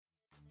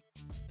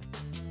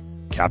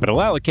Capital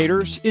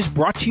Allocators is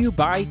brought to you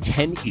by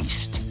 10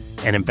 East,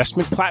 an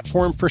investment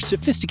platform for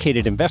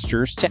sophisticated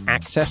investors to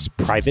access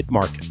private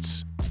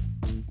markets.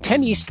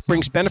 10 East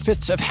brings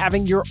benefits of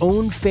having your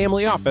own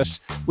family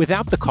office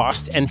without the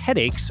cost and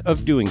headaches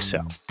of doing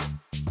so.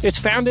 It's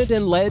founded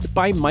and led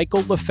by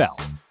Michael LaFell,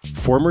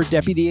 former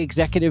Deputy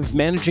Executive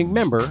Managing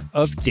Member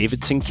of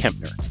Davidson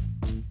Kempner.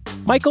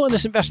 Michael and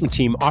his investment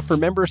team offer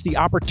members the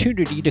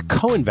opportunity to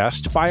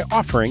co-invest by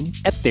offering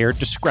at their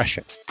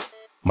discretion.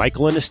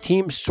 Michael and his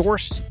team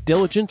source,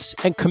 diligence,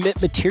 and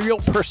commit material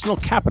personal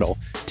capital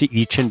to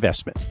each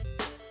investment.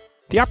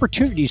 The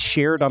opportunities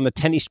shared on the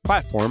 10 East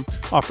platform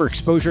offer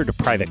exposure to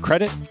private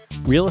credit,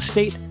 real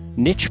estate,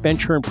 niche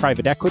venture and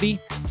private equity,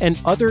 and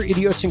other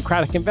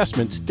idiosyncratic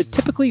investments that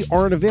typically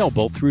aren't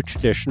available through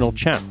traditional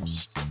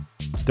channels.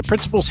 The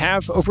principals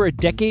have over a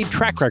decade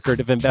track record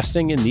of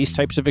investing in these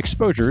types of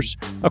exposures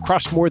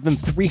across more than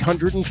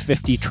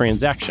 350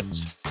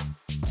 transactions.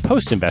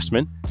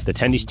 Post-investment, the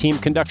 10 East team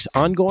conducts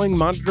ongoing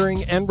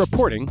monitoring and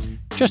reporting,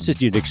 just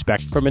as you'd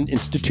expect from an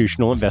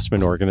institutional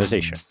investment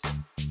organization.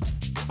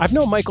 I've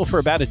known Michael for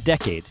about a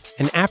decade,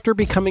 and after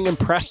becoming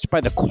impressed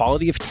by the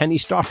quality of 10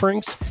 East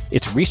offerings,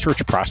 its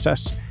research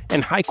process,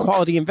 and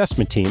high-quality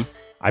investment team,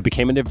 I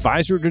became an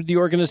advisor to the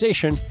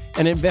organization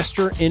and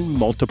investor in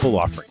multiple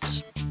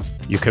offerings.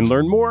 You can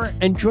learn more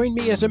and join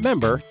me as a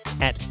member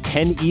at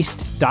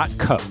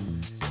 10east.co.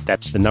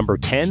 That's the number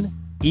 10east.co.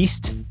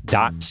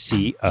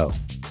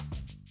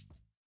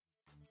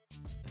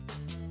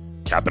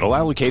 Capital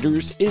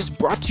Allocators is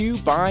brought to you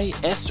by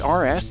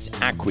SRS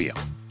Acquium.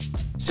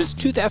 Since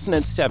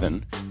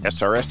 2007,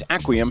 SRS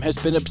Acquium has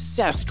been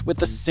obsessed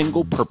with a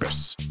single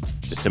purpose: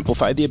 to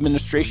simplify the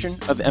administration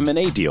of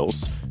M&A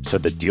deals so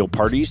that deal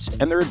parties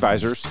and their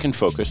advisors can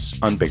focus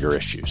on bigger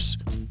issues.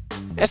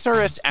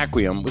 SRS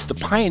Acquium was the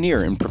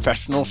pioneer in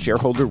professional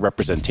shareholder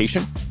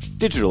representation,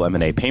 digital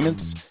M&A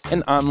payments,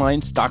 and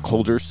online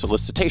stockholder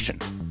solicitation,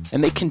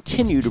 and they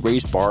continue to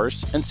raise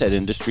bars and set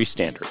industry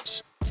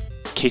standards.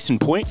 Case in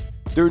point,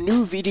 their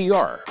new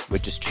VDR,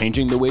 which is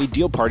changing the way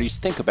deal parties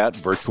think about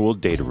virtual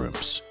data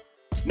rooms.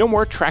 No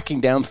more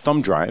tracking down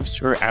thumb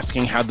drives or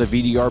asking how the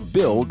VDR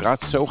bill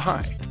got so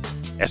high.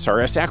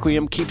 SRS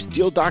Acquium keeps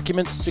deal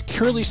documents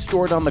securely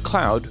stored on the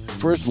cloud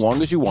for as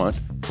long as you want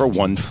for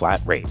one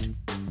flat rate.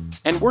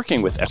 And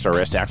working with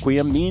SRS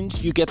Acquium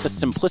means you get the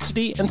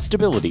simplicity and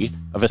stability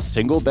of a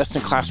single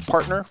best-in-class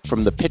partner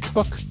from the pitch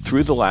book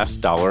through the last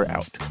dollar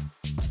out.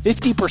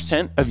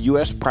 50% of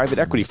U.S. private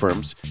equity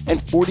firms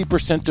and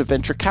 40% of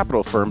venture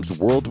capital firms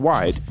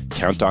worldwide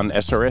count on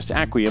SRS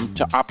Acquium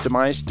to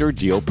optimize their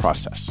deal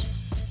process.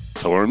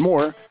 To learn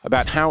more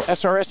about how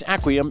SRS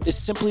Acquium is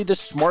simply the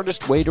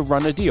smartest way to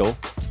run a deal,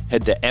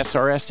 head to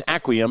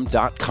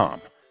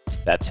srsacquium.com.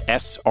 That's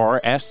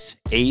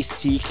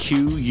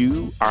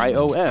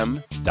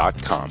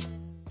srsacquium.com.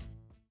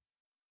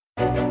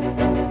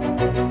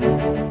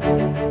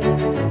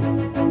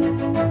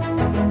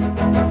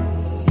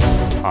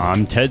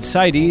 I'm Ted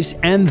Seides,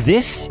 and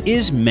this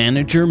is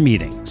Manager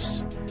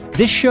Meetings.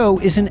 This show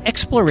is an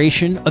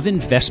exploration of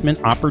investment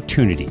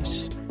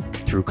opportunities.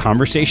 Through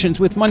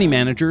conversations with money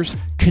managers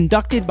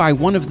conducted by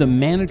one of the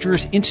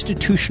manager's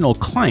institutional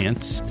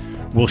clients,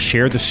 we'll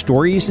share the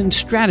stories and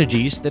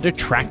strategies that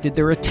attracted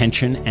their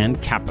attention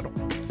and capital.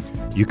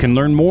 You can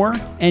learn more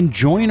and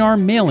join our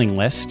mailing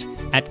list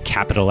at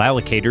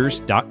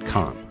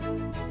capitalallocators.com.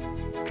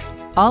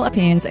 All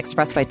opinions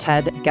expressed by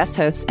TED, guest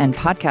hosts, and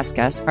podcast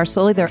guests are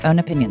solely their own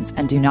opinions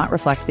and do not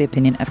reflect the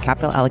opinion of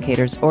Capital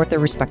Allocators or their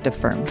respective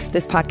firms.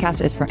 This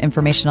podcast is for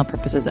informational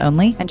purposes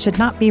only and should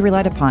not be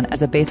relied upon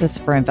as a basis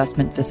for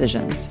investment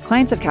decisions.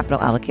 Clients of Capital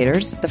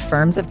Allocators, the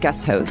firms of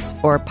guest hosts,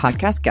 or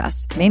podcast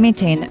guests may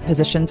maintain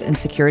positions in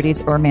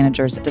securities or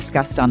managers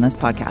discussed on this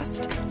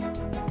podcast.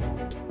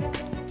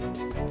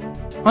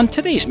 On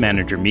today's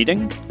manager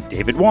meeting,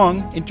 David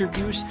Wong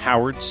interviews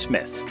Howard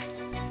Smith.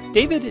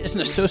 David is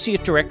an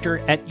associate director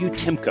at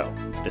Utimco,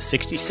 the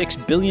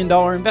 $66 billion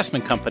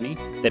investment company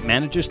that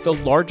manages the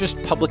largest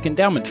public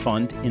endowment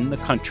fund in the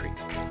country.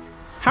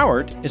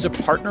 Howard is a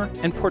partner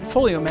and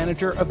portfolio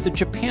manager of the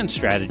Japan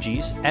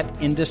strategies at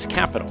Indus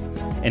Capital,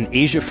 an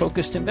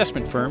Asia-focused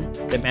investment firm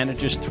that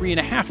manages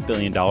 $3.5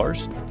 billion,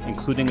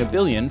 including $1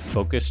 billion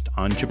focused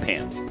on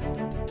Japan.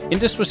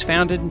 Indus was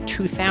founded in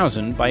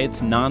 2000 by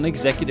its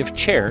non-executive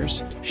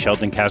chairs,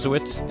 Sheldon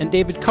Kasowitz and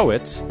David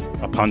Kowitz,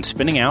 upon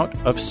spinning out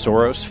of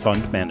Soros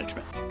Fund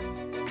Management.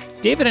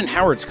 David and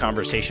Howard's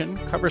conversation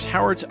covers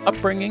Howard's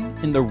upbringing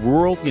in the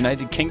rural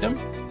United Kingdom,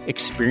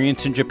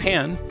 experience in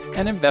Japan,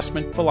 and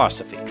investment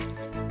philosophy.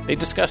 They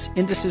discuss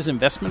Indus's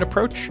investment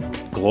approach,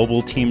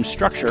 global team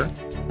structure,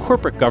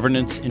 corporate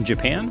governance in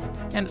Japan,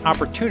 and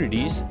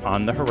opportunities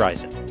on the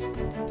horizon.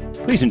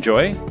 Please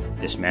enjoy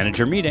this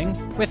manager meeting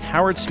with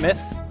Howard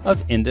Smith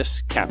of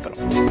Indus Capital.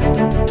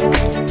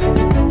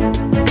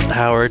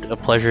 Howard, a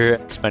pleasure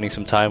spending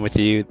some time with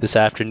you this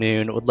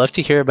afternoon. Would love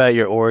to hear about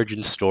your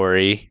origin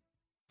story.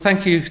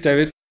 Thank you,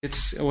 David.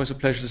 It's always a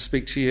pleasure to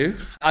speak to you.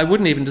 I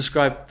wouldn't even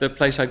describe the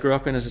place I grew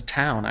up in as a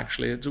town,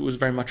 actually. It was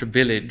very much a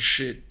village.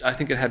 I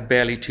think it had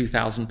barely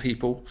 2,000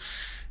 people.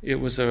 It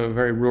was a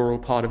very rural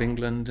part of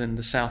England, in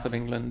the south of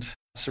England,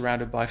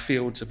 surrounded by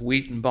fields of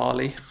wheat and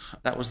barley.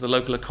 That was the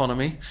local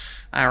economy,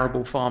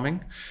 arable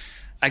farming.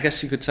 I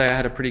guess you could say I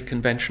had a pretty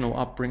conventional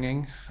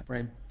upbringing,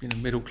 very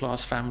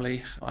middle-class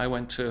family. I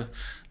went to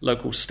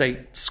local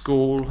state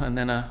school and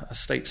then a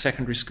state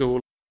secondary school.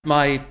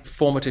 My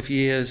formative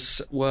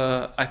years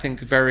were, I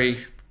think,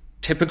 very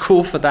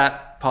typical for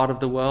that part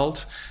of the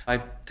world.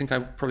 I think I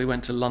probably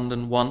went to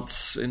London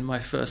once in my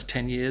first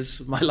 10 years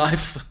of my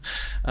life,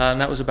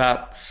 and that was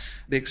about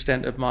the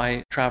extent of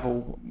my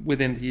travel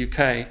within the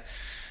UK.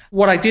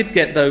 What I did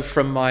get, though,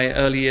 from my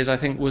early years, I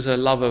think, was a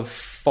love of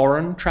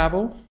foreign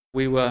travel.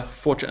 We were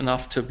fortunate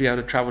enough to be able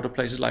to travel to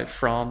places like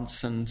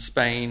France and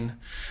Spain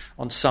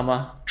on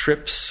summer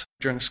trips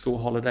during school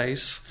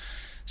holidays.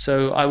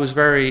 So I was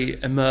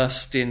very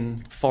immersed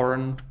in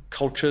foreign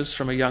cultures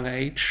from a young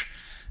age,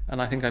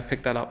 and I think I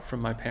picked that up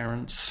from my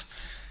parents.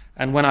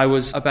 And when I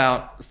was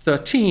about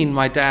 13,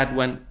 my dad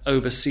went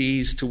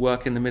overseas to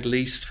work in the Middle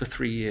East for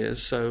 3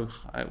 years. So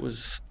it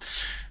was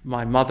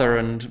my mother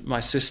and my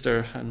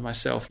sister and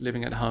myself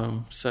living at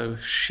home. So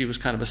she was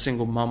kind of a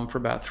single mum for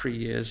about 3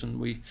 years, and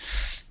we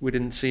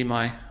didn't see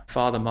my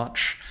father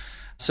much.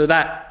 So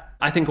that,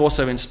 I think,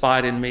 also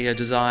inspired in me a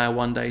desire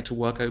one day to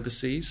work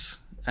overseas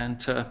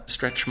and to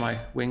stretch my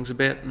wings a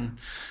bit and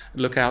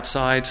look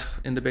outside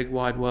in the big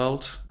wide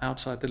world,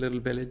 outside the little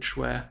village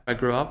where I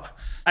grew up.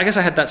 I guess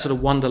I had that sort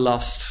of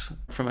wanderlust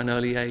from an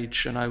early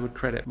age, and I would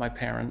credit my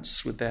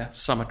parents with their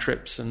summer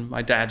trips and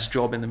my dad's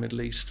job in the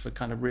Middle East for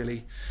kind of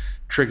really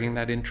triggering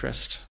that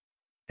interest.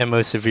 And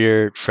most of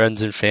your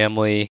friends and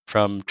family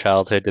from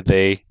childhood, did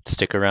they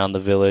stick around the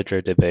village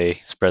or did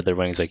they spread their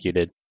wings like you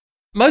did?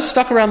 Most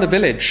stuck around the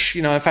village.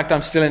 In fact,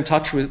 I'm still in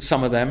touch with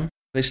some of them.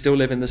 They still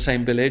live in the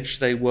same village.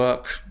 They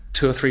work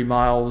 2 or 3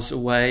 miles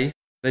away.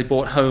 They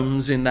bought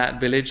homes in that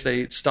village.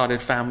 They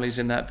started families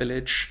in that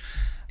village.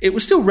 It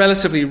was still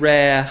relatively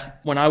rare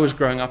when I was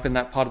growing up in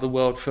that part of the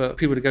world for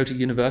people to go to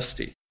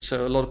university.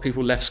 So a lot of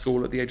people left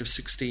school at the age of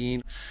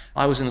 16.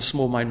 I was in a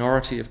small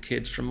minority of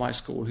kids from my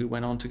school who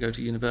went on to go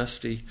to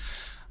university.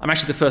 I'm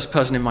actually the first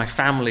person in my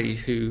family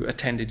who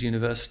attended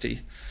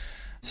university.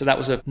 So that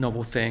was a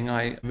novel thing.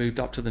 I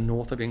moved up to the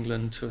north of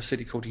England to a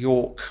city called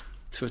York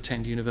to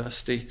attend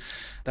university.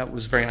 That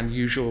was very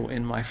unusual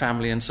in my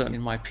family and certainly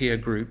in my peer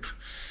group.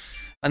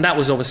 And that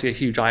was obviously a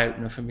huge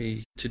eye-opener for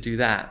me to do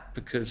that,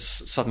 because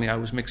suddenly I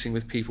was mixing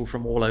with people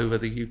from all over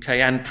the UK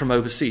and from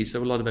overseas.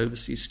 There were a lot of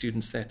overseas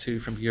students there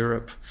too, from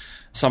Europe,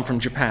 some from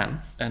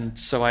Japan. And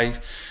so I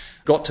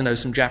got to know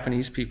some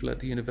Japanese people at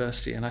the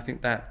university, and I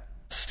think that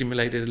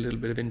stimulated a little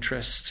bit of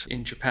interest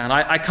in Japan.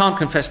 I can't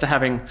confess to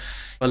having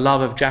a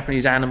love of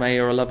Japanese anime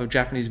or a love of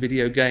Japanese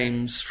video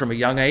games from a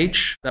young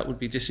age. That would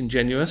be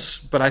disingenuous.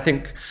 But I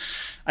think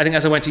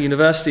as I went to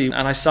university,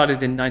 and I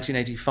started in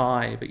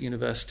 1985 at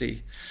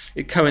university,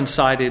 it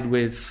coincided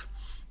with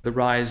the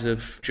rise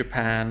of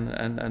Japan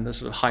and the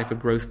sort of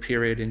hyper-growth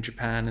period in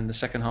Japan in the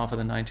second half of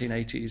the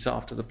 1980s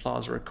after the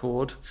Plaza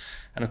Accord,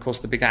 and of course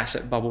the big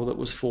asset bubble that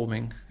was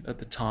forming at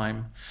the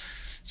time.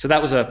 So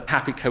that was a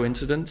happy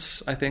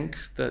coincidence, I think,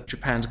 that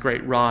Japan's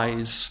great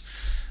rise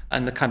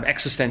and the kind of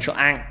existential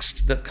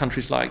angst that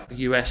countries like the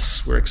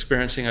US were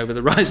experiencing over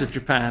the rise of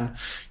Japan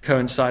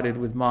coincided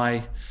with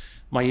my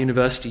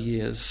university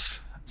years.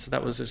 So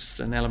that was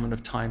just an element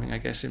of timing, I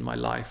guess, in my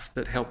life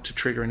that helped to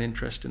trigger an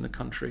interest in the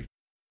country.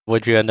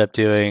 What did you end up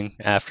doing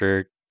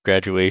after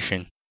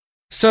graduation?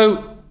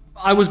 So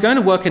I was going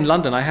to work in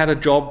London. I had a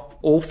job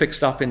all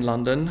fixed up in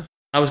London.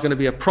 I was going to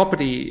be a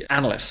property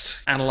analyst,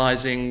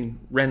 analysing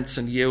rents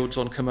and yields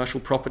on commercial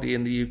property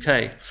in the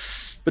UK.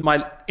 But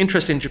my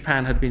interest in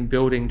Japan had been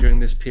building during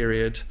this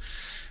period.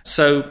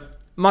 So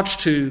much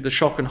to the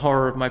shock and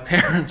horror of my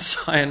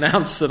parents, I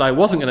announced that I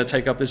wasn't going to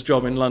take up this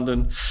job in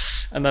London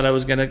and that I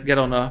was going to get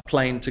on a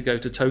plane to go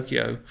to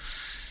Tokyo.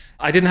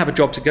 I didn't have a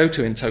job to go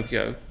to in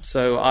Tokyo,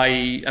 so I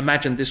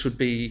imagined this would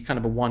be kind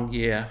of a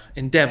 1-year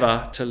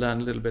endeavor to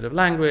learn a little bit of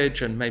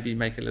language and maybe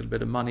make a little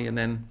bit of money and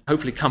then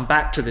hopefully come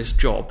back to this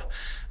job.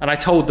 And I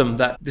told them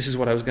that this is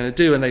what I was going to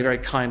do, and they very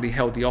kindly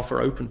held the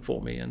offer open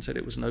for me and said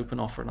it was an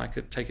open offer and I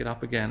could take it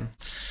up again.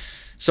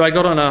 So I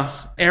got on a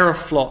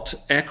Aeroflot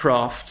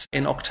aircraft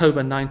in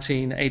October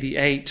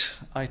 1988.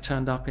 I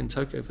turned up in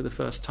Tokyo for the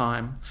first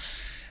time.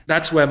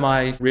 That's where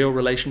my real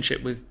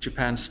relationship with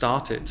Japan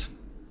started.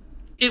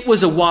 It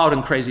was a wild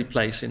and crazy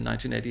place in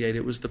 1988.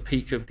 It was the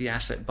peak of the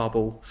asset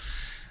bubble.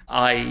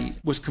 I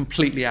was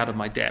completely out of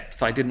my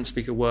depth. I didn't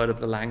speak a word of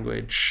the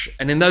language.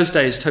 And in those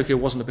days, Tokyo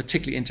wasn't a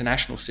particularly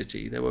international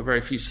city. There were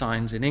very few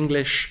signs in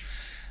English.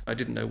 I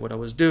didn't know what I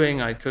was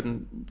doing. I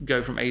couldn't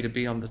go from A to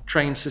B on the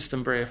train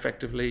system very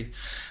effectively.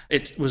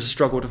 It was a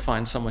struggle to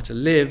find somewhere to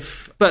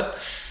live. But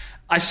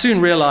I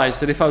soon realized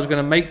that if I was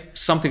going to make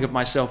something of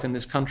myself in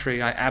this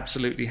country, I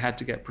absolutely had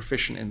to get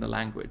proficient in the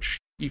language.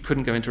 You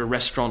couldn't go into a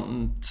restaurant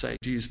and say,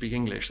 do you speak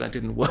English? That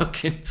didn't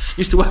work. It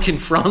used to work in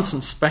France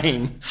and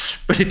Spain,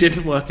 but it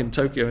didn't work in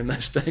Tokyo in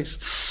those days.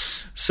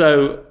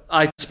 So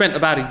I spent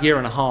about 1.5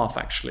 years,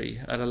 actually,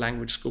 at a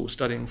language school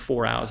studying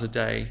 4 hours a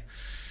day.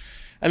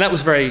 And that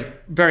was very,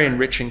 very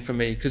enriching for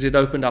me because it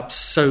opened up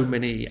so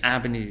many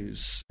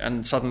avenues.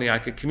 And suddenly I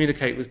could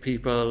communicate with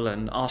people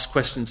and ask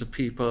questions of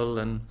people.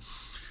 And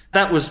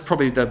that was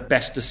probably the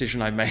best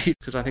decision I made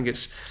because I think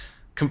it's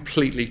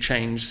completely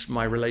changed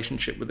my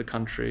relationship with the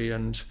country.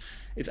 And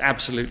it's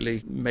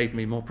absolutely made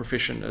me more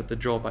proficient at the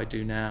job I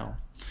do now.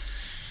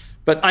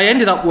 But I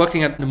ended up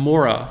working at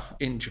Nomura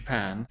in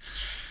Japan.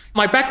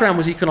 My background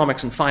was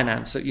economics and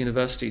finance at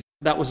university.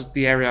 That was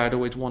the area I'd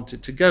always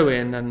wanted to go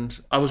in.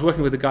 And I was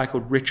working with a guy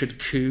called Richard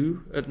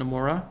Koo at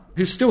Nomura,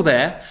 who's still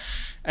there.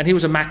 And he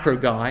was a macro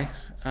guy.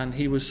 And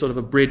he was sort of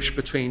a bridge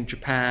between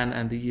Japan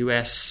and the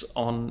US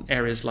on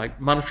areas like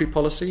monetary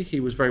policy.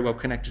 He was very well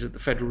connected at the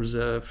Federal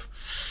Reserve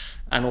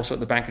and also at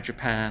the Bank of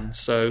Japan.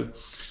 So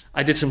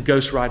I did some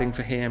ghostwriting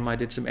for him. I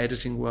did some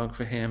editing work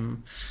for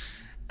him.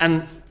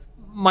 And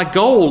my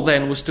goal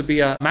then was to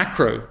be a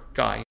macro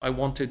guy. I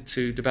wanted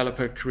to develop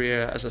a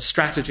career as a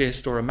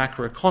strategist or a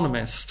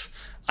macroeconomist.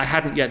 I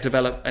hadn't yet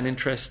developed an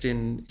interest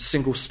in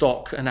single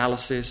stock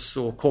analysis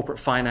or corporate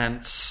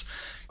finance.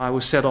 I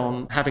was set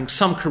on having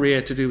some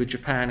career to do with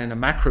Japan in a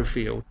macro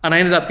field. And I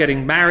ended up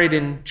getting married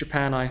in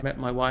Japan. I met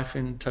my wife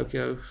in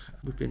Tokyo.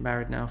 We've been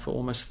married now for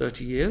almost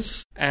 30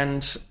 years.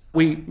 And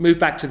we moved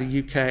back to the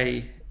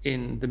UK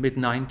in the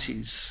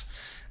mid-90s.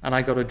 And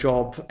I got a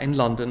job in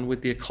London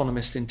with the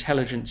Economist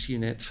Intelligence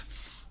Unit,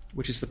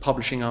 which is the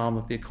publishing arm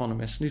of the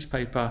Economist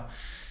newspaper,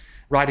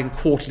 writing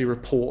quarterly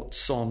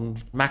reports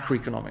on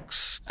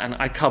macroeconomics. And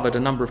I covered a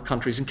number of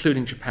countries,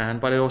 including Japan,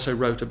 but I also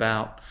wrote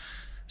about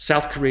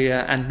South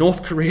Korea and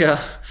North Korea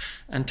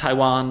and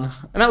Taiwan.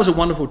 And that was a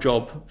wonderful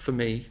job for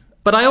me.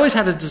 But I always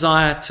had a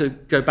desire to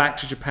go back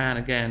to Japan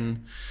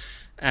again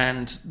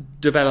and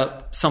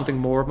develop something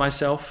more of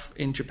myself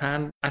in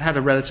Japan. I'd had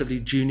a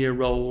relatively junior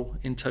role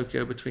in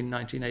Tokyo between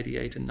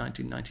 1988 and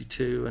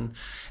 1992. And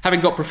having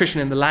got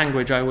proficient in the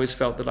language, I always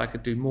felt that I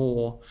could do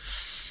more.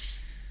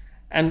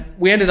 And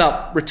we ended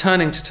up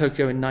returning to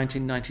Tokyo in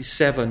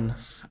 1997.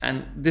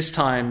 And this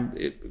time,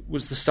 it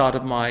was the start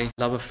of my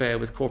love affair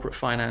with corporate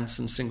finance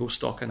and single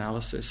stock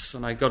analysis.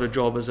 And I got a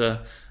job as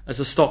a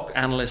stock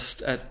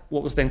analyst at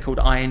what was then called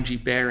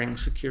ING Bearing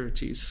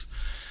Securities.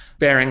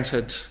 Barings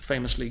had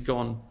famously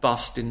gone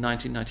bust in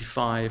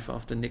 1995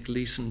 after Nick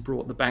Leeson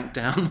brought the bank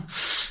down,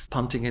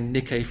 punting in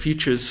Nikkei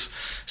futures.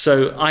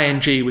 So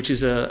ING, which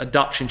is a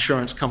Dutch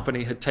insurance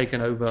company, had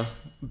taken over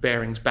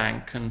Barings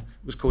Bank and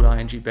was called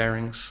ING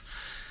Barings.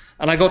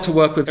 And I got to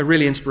work with a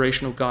really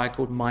inspirational guy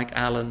called Mike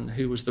Allen,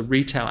 who was the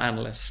retail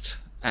analyst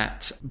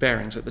at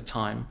Barings at the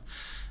time.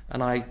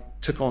 And I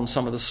took on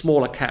some of the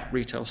smaller cap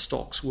retail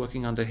stocks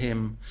working under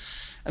him.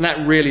 And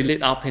that really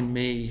lit up in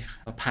me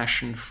a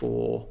passion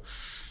for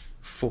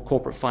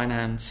corporate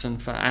finance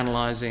and for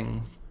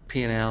analyzing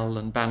P&L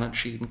and balance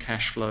sheet and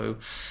cash flow.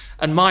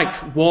 And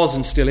Mike was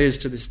and still is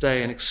to this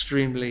day an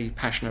extremely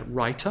passionate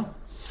writer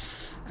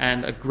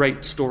and a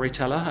great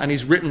storyteller. And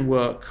his written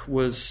work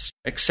was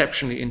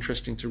exceptionally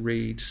interesting to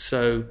read.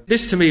 So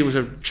this to me was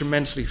a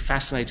tremendously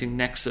fascinating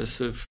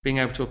nexus of being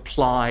able to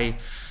apply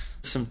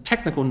some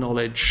technical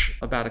knowledge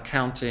about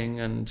accounting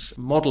and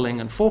modeling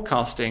and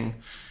forecasting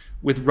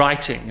with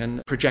writing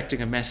and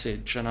projecting a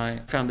message. And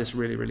I found this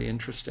really, really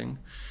interesting.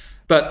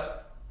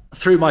 But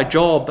through my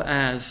job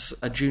as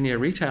a junior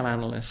retail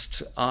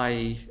analyst,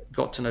 I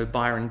got to know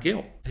Byron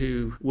Gill,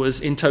 who was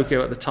in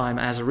Tokyo at the time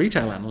as a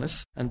retail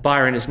analyst. And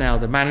Byron is now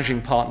the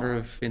managing partner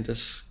of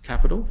Indus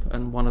Capital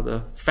and one of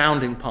the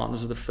founding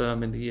partners of the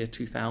firm in the year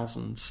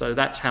 2000. So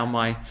that's how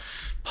my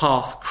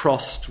path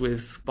crossed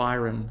with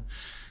Byron.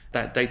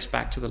 That dates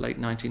back to the late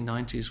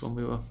 1990s when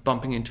we were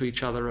bumping into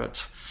each other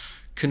at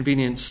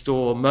convenience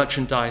store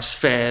merchandise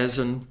fairs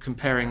and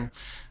comparing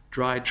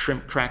dried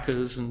shrimp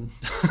crackers and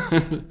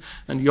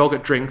and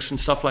yogurt drinks and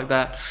stuff like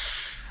that.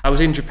 I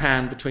was in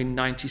Japan between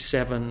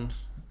 97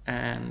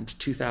 and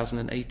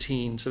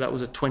 2018, so that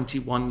was a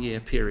 21-year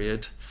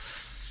period.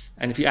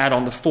 And if you add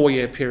on the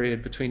 4-year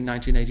period between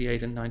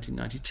 1988 and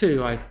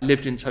 1992, I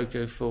lived in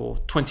Tokyo for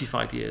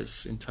 25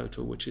 years in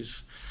total, which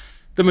is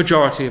the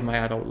majority of my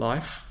adult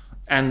life.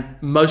 And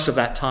most of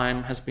that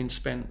time has been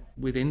spent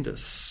with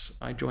Indus.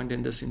 I joined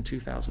Indus in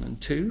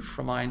 2002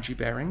 from ING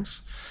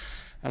Barings.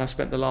 And I've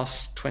spent the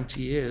last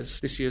 20 years.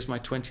 This year's my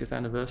 20th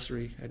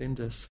anniversary at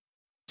Indus.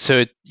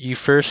 So you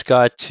first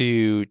got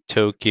to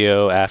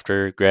Tokyo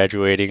after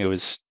graduating.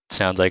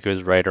 Sounds like it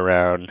was right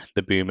around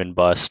the boom and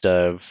bust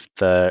of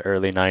the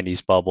early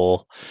 90s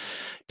bubble.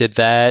 Did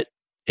that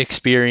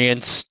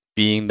experience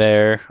being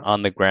there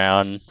on the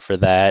ground for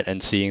that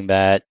and seeing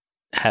that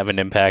have an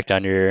impact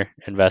on your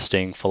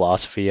investing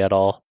philosophy at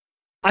all?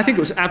 I think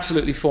it was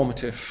absolutely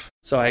formative.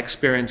 So I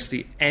experienced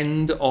the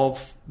end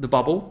of the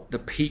bubble, the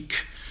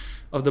peak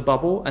of the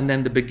bubble, and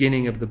then the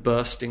beginning of the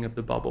bursting of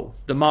the bubble.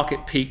 The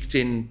market peaked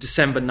in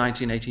December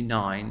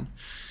 1989,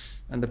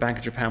 and the Bank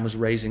of Japan was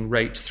raising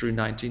rates through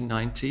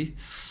 1990.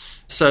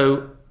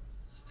 So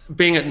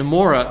being at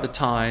Nomura at the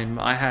time,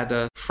 I had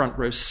a front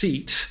row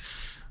seat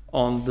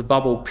on the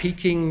bubble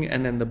peaking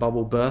and then the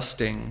bubble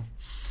bursting.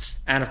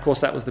 And of course,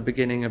 that was the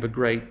beginning of a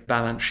great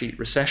balance sheet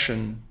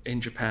recession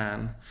in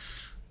Japan.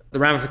 the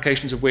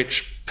ramifications of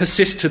which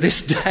persist to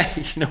this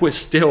day. We're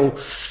still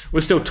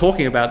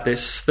talking about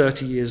this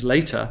 30 years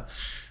later.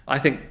 I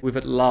think we've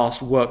at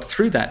last worked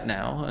through that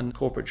now, and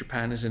corporate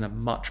Japan is in a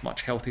much,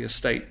 much healthier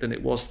state than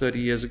it was 30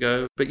 years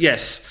ago. But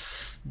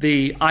yes,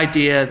 the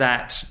idea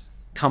that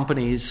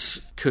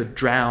companies could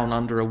drown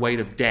under a weight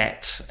of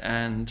debt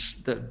and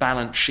that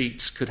balance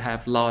sheets could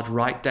have large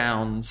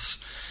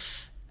write-downs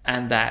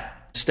and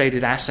that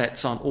stated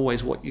assets aren't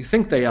always what you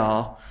think they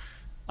are,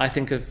 I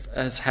think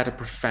has had a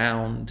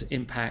profound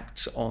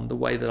impact on the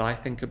way that I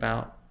think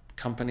about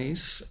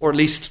companies, or at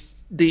least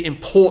the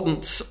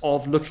importance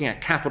of looking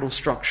at capital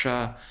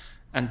structure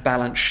and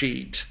balance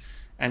sheet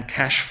and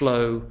cash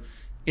flow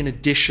in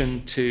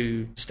addition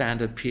to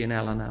standard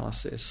P&L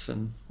analysis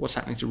and what's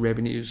happening to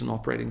revenues and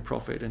operating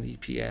profit and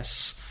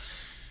EPS.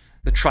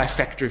 The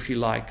trifecta, if you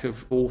like,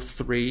 of all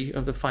three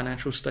of the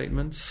financial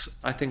statements,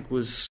 I think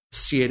was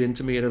seared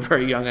into me at a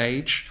very young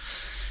age.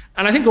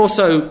 And I think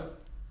also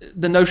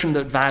the notion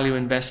that value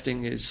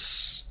investing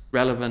is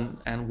relevant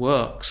and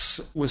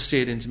works was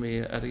seared into me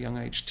at a young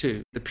age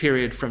too. The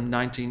period from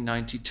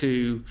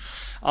 1992,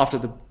 after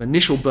the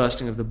initial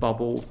bursting of the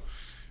bubble,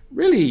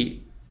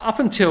 really up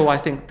until I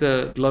think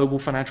the global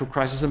financial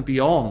crisis and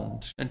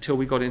beyond, until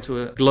we got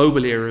into a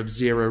global era of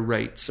zero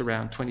rates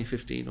around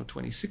 2015 or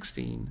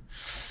 2016,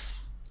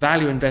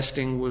 value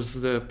investing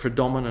was the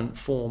predominant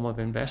form of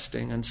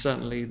investing and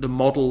certainly the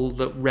model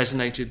that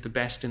resonated the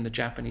best in the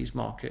Japanese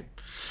market.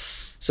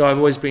 So I've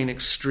always been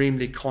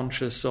extremely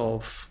conscious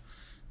of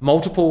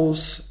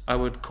multiples. I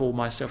would call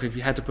myself, if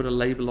you had to put a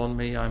label on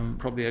me, I'm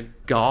probably a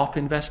GARP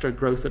investor, a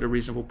growth at a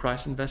reasonable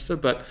price investor.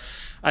 But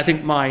I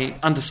think my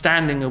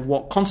understanding of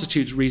what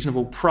constitutes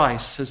reasonable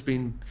price has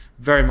been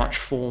very much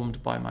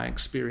formed by my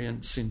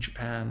experience in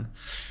Japan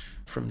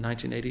from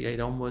 1988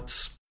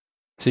 onwards.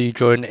 So you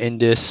joined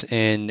Indus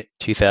in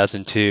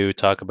 2002.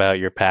 Talk about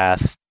your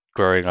path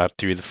growing up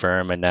through the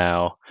firm and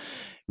now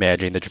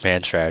managing the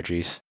Japan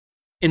strategies.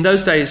 In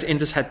those days,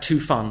 Indus had two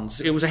funds.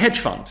 It was a hedge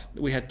fund.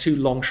 We had two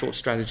long-short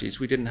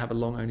strategies. We didn't have a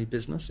long-only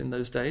business in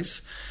those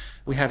days.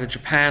 We had a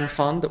Japan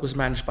fund that was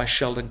managed by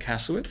Sheldon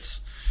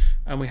Kasowitz,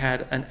 and we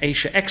had an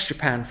Asia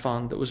ex-Japan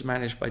fund that was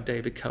managed by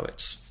David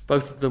Kowitz.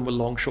 Both of them were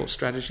long-short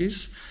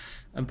strategies,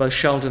 and both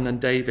Sheldon and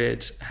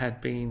David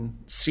had been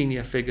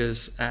senior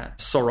figures at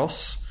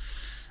Soros,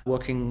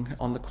 working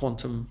on the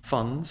quantum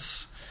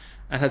funds,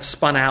 and had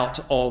spun out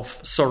of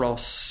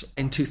Soros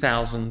in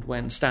 2000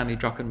 when Stanley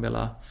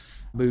Druckenmiller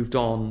moved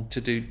on to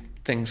do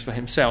things for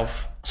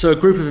himself. So a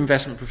group of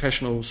investment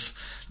professionals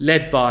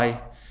led by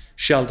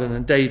Sheldon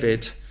and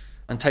David,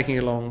 and taking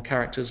along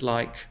characters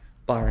like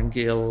Byron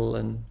Gill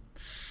and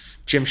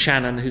Jim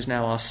Shannon, who's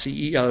now our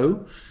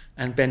CEO,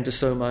 and Ben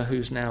DeSoma,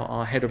 who's now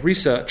our head of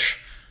research.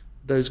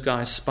 Those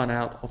guys spun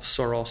out of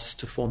Soros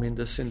to form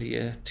Indus in the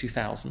year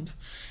 2000.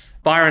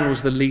 Byron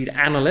was the lead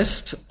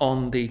analyst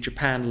on the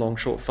Japan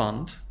Long-Short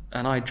Fund,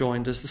 and I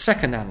joined as the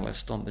second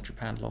analyst on the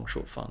Japan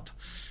Long-Short Fund.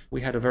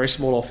 We had a very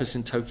small office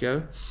in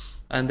Tokyo,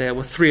 and there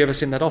were three of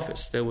us in that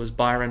office. There was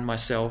Byron,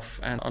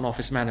 myself, and an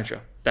office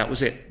manager. That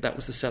was it. That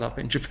was the setup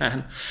in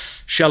Japan.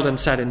 Sheldon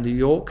sat in New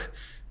York,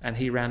 and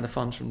he ran the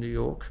funds from New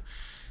York.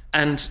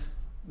 And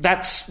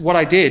that's what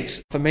I did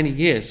for many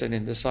years at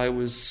Indus. I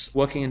was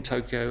working in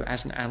Tokyo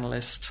as an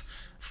analyst,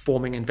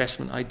 forming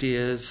investment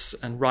ideas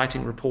and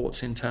writing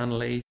reports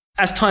internally.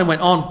 As time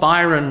went on,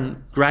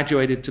 Byron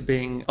graduated to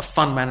being a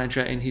fund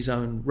manager in his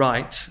own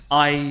right.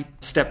 I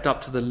stepped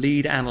up to the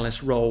lead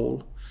analyst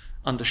role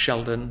under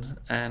Sheldon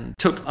and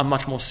took a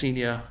much more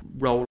senior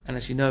role. And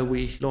as you know,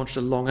 we launched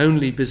a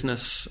long-only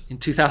business in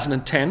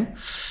 2010,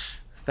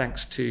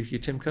 thanks to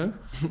Utimco.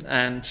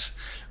 And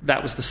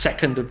that was the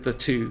second of the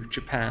two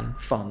Japan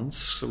funds.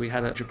 So we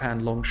had a Japan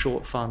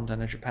long-short fund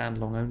and a Japan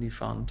long-only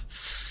fund.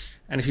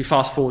 And if you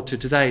fast forward to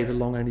today, the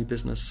long-only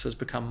business has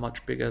become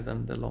much bigger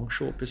than the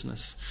long-short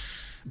business.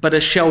 But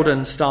as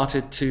Sheldon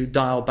started to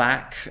dial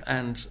back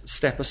and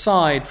step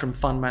aside from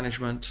fund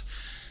management,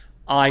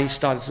 I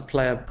started to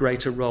play a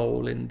greater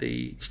role in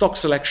the stock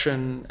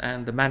selection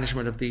and the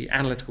management of the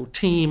analytical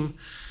team.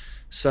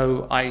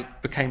 So I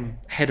became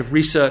head of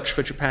research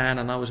for Japan,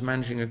 and I was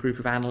managing a group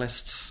of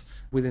analysts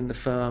within the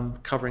firm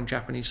covering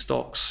Japanese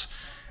stocks,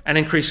 and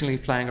increasingly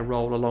playing a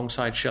role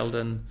alongside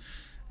Sheldon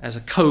as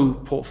a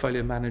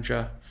co-portfolio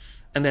manager.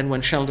 And then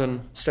when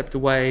Sheldon stepped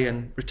away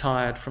and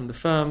retired from the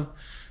firm,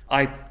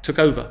 I took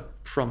over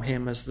from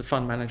him as the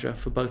fund manager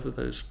for both of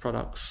those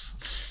products,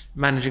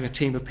 managing a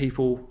team of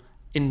people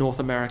in North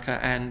America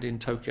and in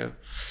Tokyo.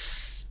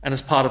 And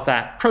as part of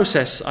that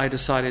process, I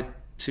decided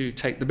to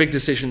take the big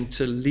decision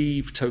to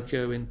leave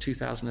Tokyo in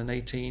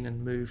 2018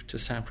 and move to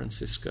San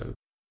Francisco.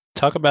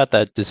 Talk about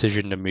that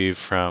decision to move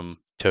from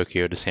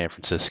Tokyo to San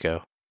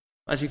Francisco.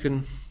 As you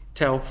can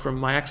tell from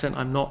my accent,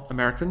 I'm not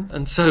American,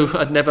 and so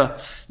I'd never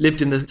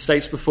lived in the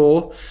States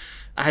before.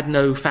 I had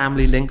no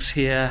family links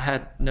here,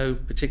 had no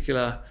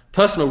particular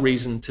personal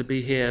reason to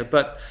be here.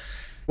 But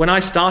when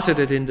I started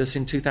at Indus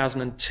in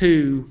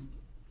 2002,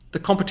 the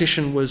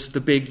competition was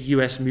the big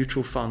US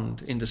mutual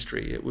fund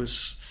industry. It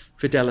was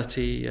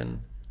Fidelity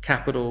and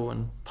Capital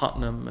and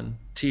Putnam and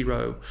T.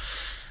 Rowe.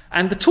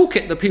 And the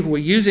toolkit that people were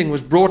using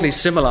was broadly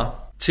similar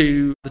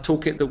to the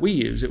toolkit that we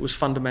use. It was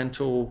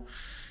fundamental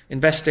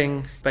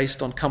investing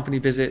based on company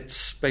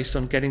visits, based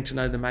on getting to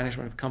know the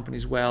management of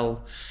companies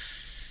well.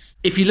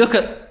 If you look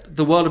at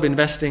the world of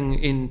investing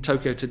in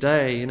Tokyo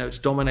today, it's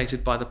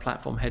dominated by the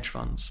platform hedge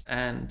funds.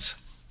 And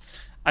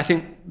I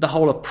think the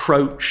whole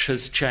approach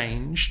has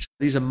changed.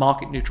 These are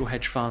market neutral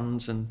hedge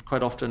funds and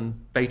quite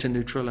often beta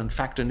neutral and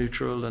factor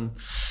neutral and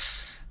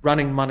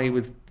running money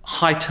with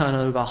high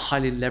turnover,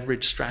 highly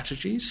leveraged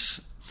strategies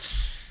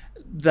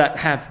that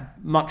have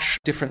much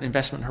different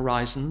investment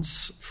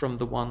horizons from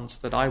the ones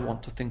that I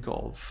want to think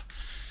of.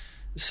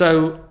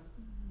 So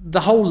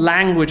the whole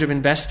language of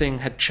investing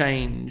had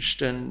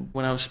changed. And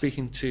when I was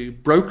speaking to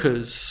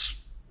brokers,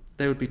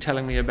 they would be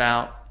telling me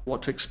about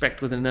what to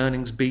expect with an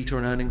earnings beat or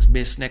an earnings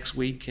miss next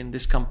week in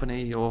this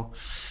company, or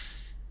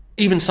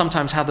even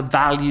sometimes how the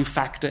value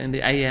factor in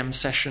the AM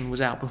session was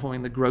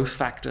outperforming the growth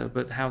factor,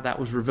 but how that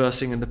was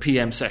reversing in the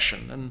PM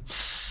session. And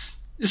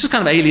this was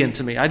kind of alien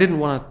to me. I didn't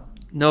want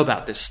to know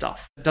about this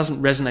stuff. It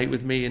doesn't resonate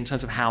with me in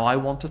terms of how I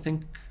want to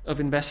think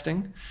of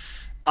investing.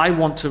 I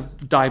want to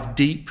dive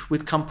deep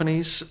with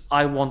companies.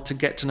 I want to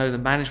get to know the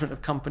management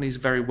of companies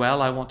very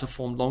well. I want to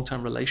form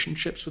long-term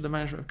relationships with the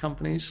management of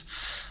companies.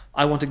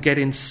 I want to get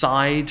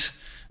inside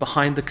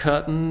behind the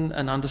curtain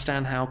and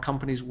understand how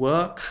companies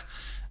work,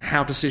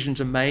 how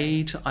decisions are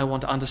made. I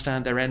want to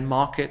understand their end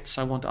markets.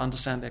 I want to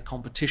understand their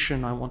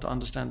competition. I want to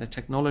understand their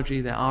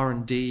technology, their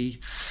R&D.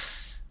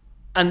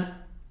 And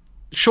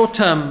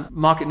short-term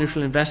market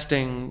neutral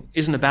investing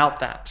isn't about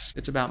that.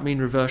 It's about mean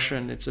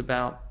reversion. It's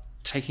about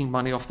taking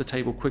money off the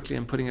table quickly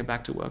and putting it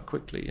back to work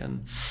quickly.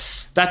 And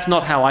that's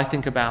not how I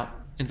think about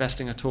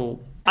investing at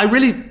all. I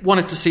really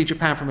wanted to see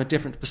Japan from a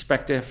different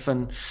perspective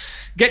and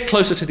get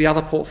closer to the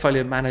other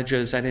portfolio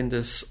managers at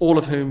Indus, all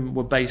of whom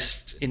were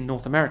based in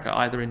North America,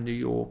 either in New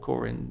York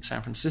or in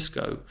San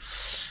Francisco.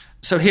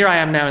 So here I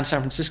am now in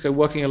San Francisco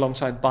working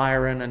alongside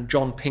Byron and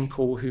John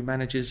Pinkle, who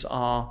manages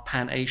our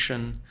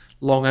Pan-Asian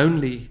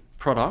long-only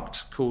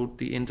product called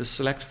the Indus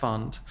Select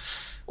Fund.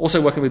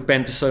 Also working with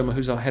Ben DeSoma,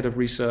 who's our head of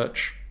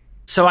research.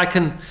 So I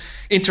can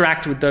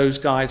interact with those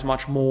guys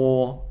much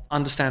more,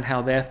 understand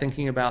how they're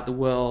thinking about the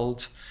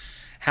world,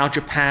 how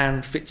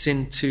Japan fits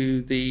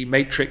into the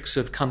matrix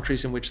of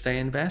countries in which they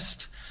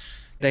invest.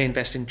 They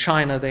invest in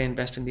China, they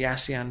invest in the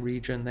ASEAN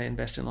region, they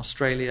invest in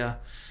Australia.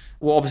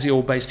 We're obviously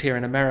all based here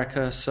in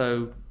America,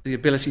 so the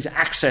ability to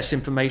access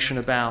information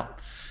about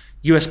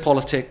US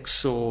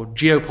politics or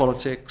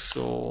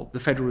geopolitics or the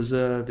Federal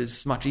Reserve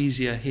is much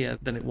easier here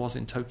than it was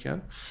in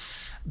Tokyo.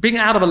 Being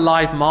out of a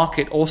live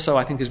market also,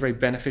 I think, is very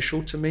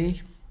beneficial to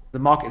me. The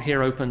market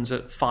here opens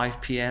at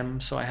 5 p.m.,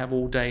 so I have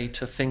all day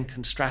to think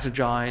and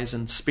strategize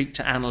and speak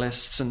to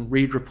analysts and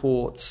read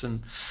reports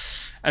and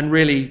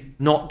really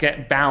not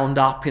get bound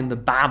up in the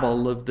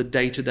babble of the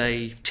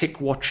day-to-day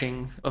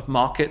tick-watching of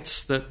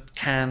markets that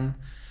can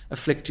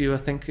afflict you, I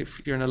think,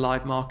 if you're in a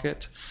live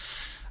market.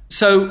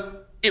 So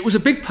it was a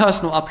big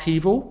personal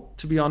upheaval,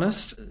 to be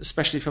honest,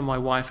 especially for my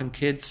wife and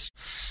kids.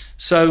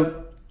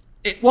 So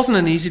it wasn't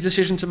an easy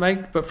decision to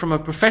make, but from a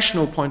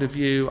professional point of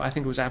view, I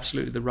think it was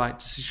absolutely the right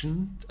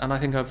decision. And I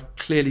think I've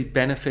clearly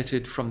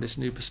benefited from this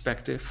new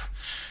perspective.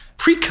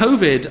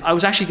 Pre-COVID, I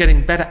was actually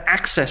getting better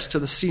access to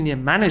the senior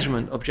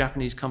management of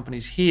Japanese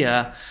companies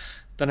here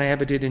than I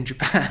ever did in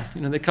Japan.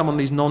 They come on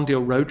these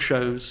non-deal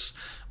roadshows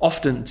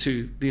often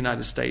to the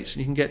United States, and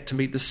you can get to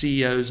meet the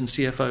CEOs and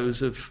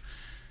CFOs of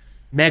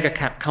mega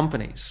cap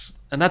companies.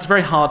 And that's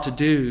very hard to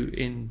do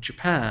in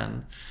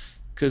Japan,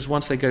 because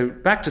once they go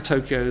back to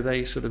Tokyo,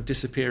 they sort of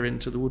disappear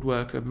into the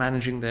woodwork of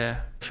managing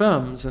their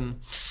firms. And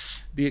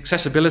the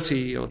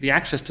accessibility or the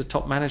access to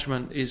top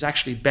management is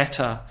actually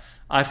better,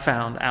 I've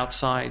found,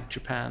 outside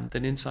Japan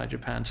than inside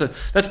Japan. So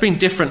that's been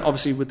different,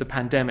 obviously, with the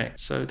pandemic.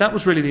 So that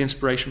was really the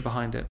inspiration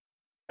behind it.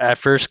 At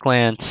first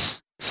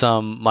glance,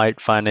 some might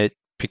find it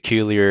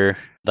peculiar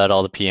that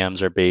all the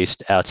PMs are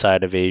based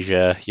outside of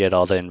Asia, yet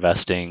all the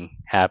investing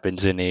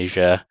happens in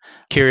Asia.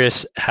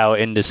 Curious how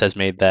Indus has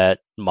made that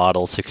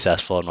model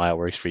successful and why it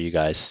works for you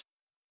guys.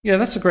 Yeah,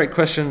 that's a great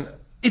question.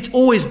 It's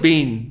always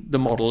been the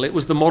model. It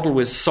was the model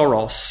with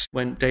Soros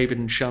when David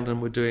and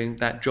Sheldon were doing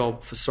that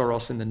job for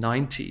Soros in the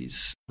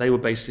 90s. They were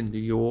based in New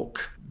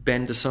York.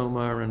 Ben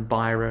DeSoma and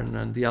Byron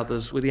and the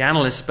others were the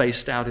analysts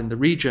based out in the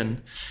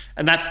region.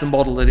 And that's the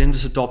model that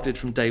Indus adopted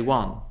from day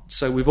one.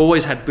 So we've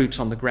always had boots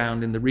on the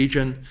ground in the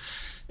region.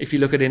 If you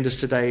look at Indus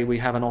today, we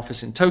have an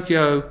office in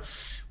Tokyo,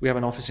 we have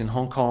an office in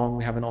Hong Kong,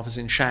 we have an office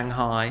in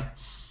Shanghai.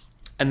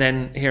 And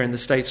then here in the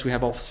States, we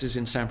have offices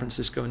in San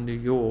Francisco and New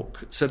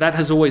York. So that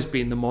has always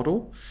been the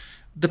model.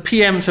 The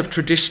PMs have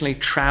traditionally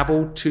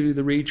traveled to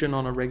the region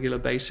on a regular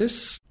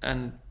basis,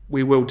 and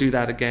we will do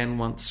that again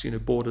once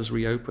borders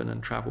reopen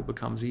and travel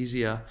becomes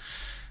easier.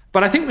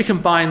 But I think we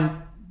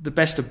combine the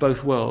best of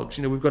both worlds.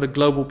 We've got a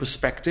global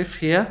perspective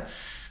here.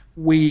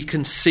 We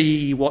can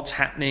see what's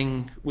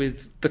happening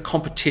with the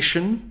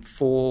competition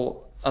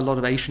for a lot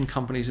of Asian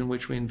companies in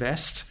which we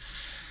invest.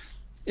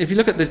 If you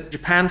look at the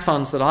Japan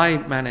funds that I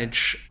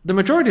manage, the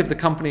majority of the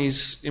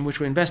companies in which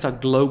we invest are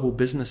global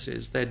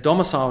businesses. They're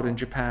domiciled in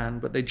Japan,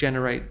 but they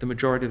generate the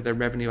majority of their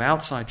revenue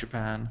outside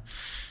Japan.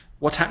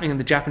 What's happening in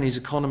the Japanese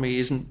economy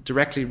isn't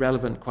directly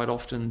relevant quite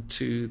often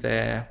to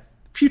their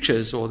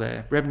futures or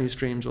their revenue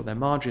streams or their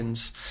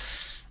margins.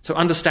 So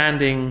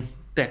understanding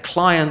their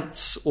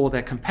clients or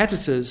their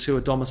competitors who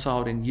are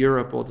domiciled in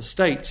Europe or the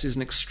States is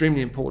an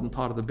extremely important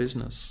part of the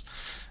business.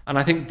 And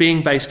I think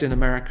being based in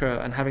America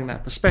and having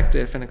that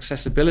perspective and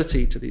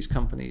accessibility to these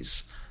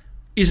companies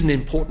is an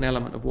important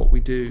element of what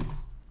we do.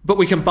 But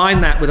we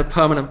combine that with a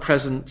permanent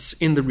presence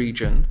in the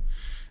region,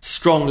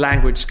 strong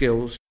language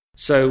skills.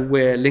 So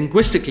we're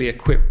linguistically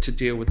equipped to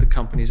deal with the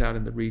companies out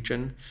in the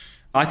region.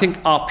 I think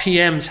our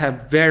PMs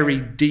have very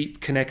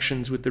deep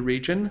connections with the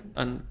region,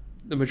 and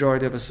the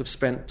majority of us have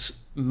spent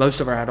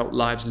most of our adult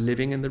lives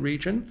living in the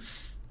region.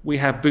 We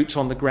have boots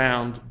on the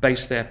ground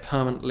based there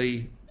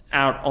permanently,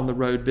 out on the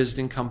road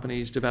visiting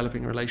companies,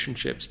 developing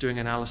relationships, doing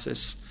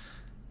analysis.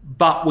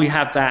 But we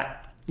have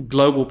that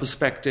global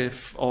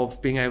perspective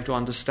of being able to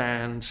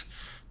understand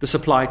the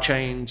supply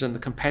chains and the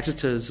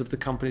competitors of the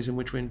companies in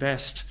which we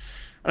invest.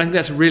 And I think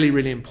that's really,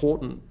 really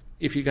important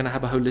if you're going to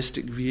have a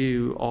holistic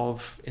view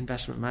of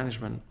investment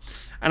management.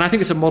 And I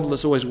think it's a model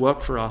that's always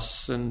worked for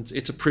us, and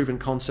it's a proven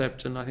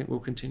concept, and I think will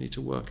continue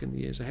to work in the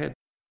years ahead.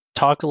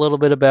 Talk a little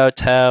bit about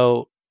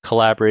how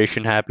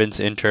collaboration happens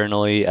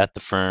internally at the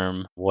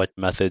firm, what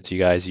methods you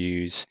guys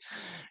use,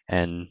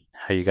 and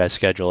how you guys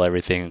schedule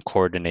everything and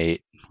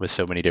coordinate with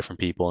so many different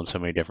people in so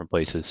many different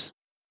places.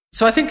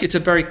 So I think it's a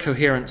very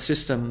coherent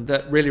system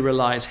that really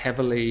relies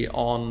heavily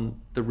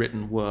on the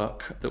written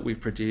work that we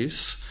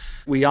produce.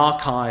 We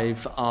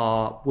archive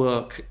our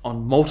work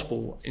on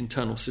multiple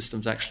internal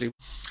systems, actually.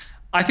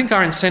 I think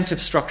our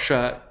incentive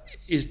structure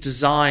is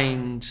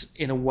designed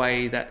in a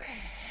way that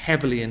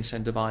heavily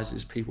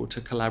incentivizes people to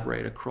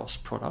collaborate across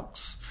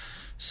products.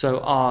 So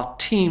our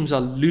teams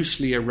are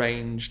loosely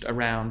arranged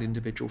around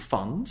individual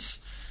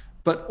funds,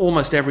 but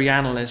almost every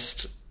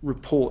analyst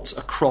reports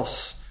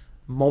across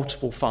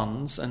multiple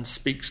funds and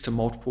speaks to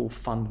multiple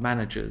fund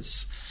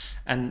managers.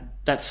 And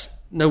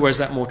that's nowhere is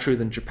that more true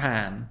than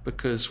Japan,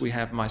 because we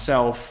have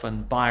myself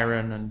and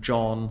Byron and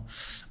John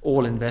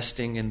all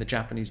investing in the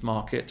Japanese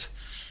market,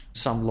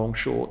 some long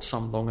short,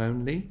 some long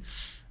only.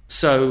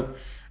 So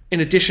in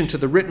addition to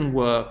the written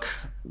work,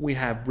 we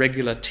have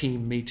regular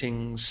team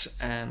meetings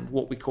and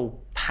what we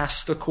call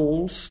PASTA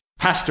calls.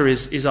 PASTA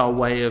is our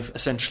way of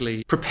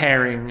essentially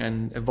preparing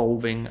and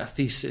evolving a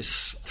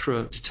thesis through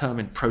a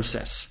determined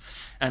process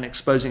and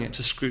exposing it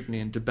to scrutiny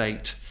and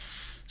debate.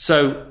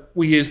 So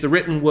we use the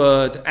written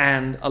word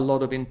and a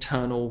lot of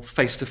internal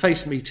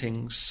face-to-face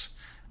meetings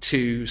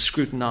to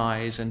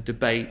scrutinize and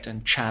debate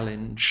and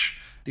challenge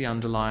the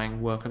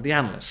underlying work of the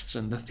analysts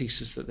and the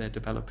thesis that they're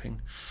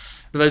developing.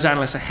 But those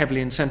analysts are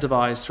heavily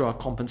incentivized through our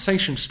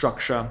compensation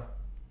structure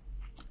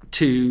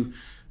to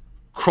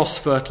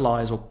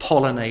cross-fertilize or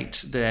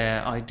pollinate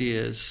their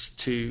ideas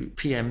to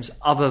PMs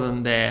other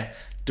than their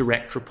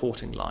direct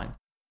reporting line.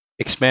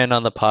 Expand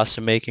on the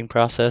pasta making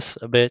process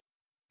a bit.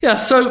 Yeah,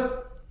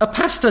 so a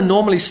pasta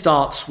normally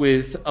starts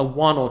with a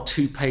 1 or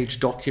 2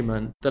 page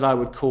document that I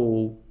would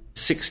call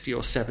 60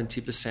 or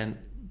 70%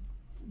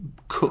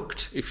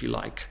 cooked, if you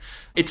like.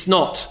 It's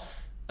not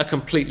a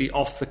completely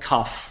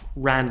off-the-cuff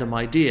random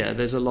idea.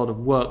 There's a lot of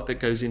work that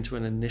goes into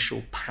an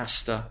initial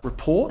pasta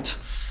report.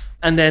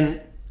 And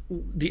then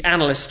the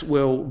analyst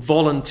will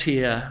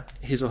volunteer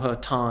his or her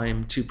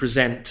time to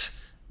present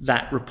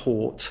that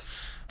report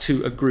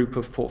to a group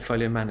of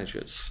portfolio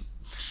managers.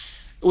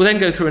 We'll then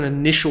go through an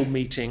initial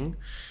meeting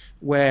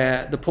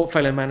where the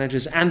portfolio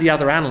managers and the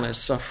other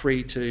analysts are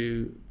free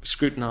to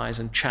scrutinize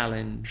and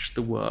challenge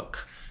the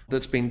work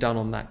that's being done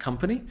on that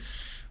company.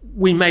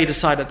 We may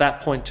decide at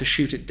that point to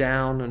shoot it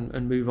down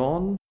and move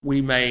on. We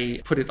may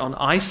put it on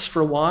ice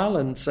for a while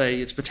and say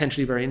it's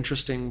potentially very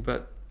interesting,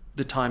 but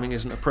the timing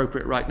isn't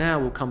appropriate right now.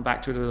 We'll come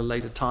back to it at a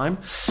later time.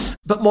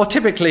 But more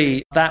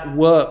typically, that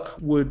work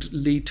would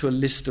lead to a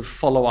list of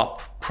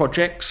follow-up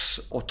projects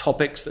or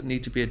topics that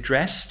need to be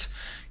addressed.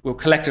 We'll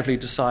collectively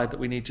decide that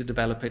we need to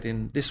develop it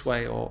in this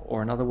way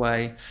or another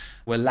way.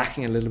 We're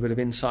lacking a little bit of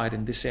insight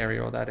in this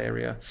area or that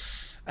area.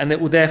 And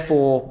it will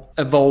therefore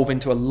evolve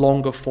into a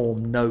longer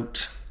form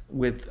note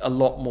with a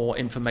lot more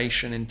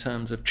information in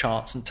terms of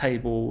charts and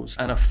tables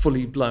and a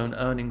fully blown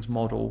earnings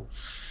model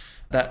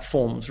that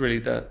forms really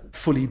the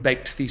fully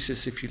baked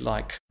thesis, if you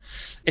like.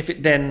 If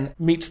it then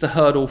meets the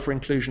hurdle for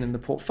inclusion in the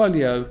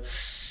portfolio,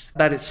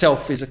 that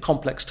itself is a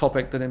complex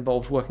topic that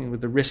involves working with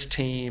the risk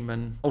team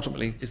and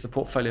ultimately is the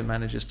portfolio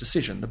manager's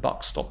decision. The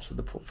buck stops with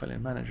the portfolio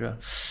manager.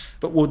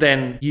 But we'll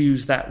then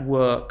use that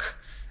work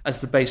as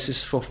the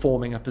basis for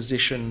forming a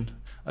position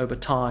over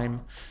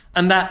time.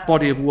 And that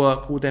body of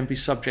work will then be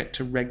subject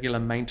to regular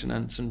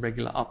maintenance and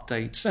regular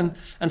updates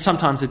and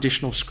sometimes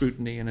additional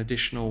scrutiny and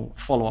additional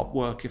follow-up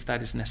work if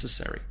that is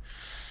necessary.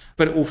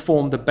 But it will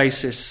form the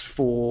basis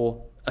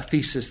for a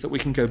thesis that we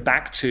can go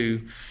back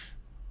to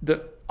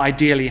that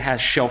ideally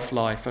has shelf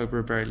life over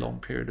a very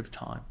long period of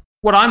time.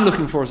 What I'm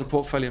looking for as a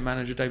portfolio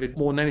manager, David,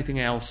 more than anything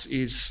else,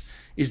 is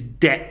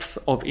depth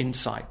of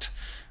insight.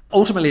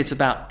 Ultimately, it's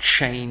about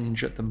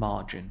change at the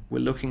margin. We're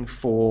looking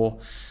for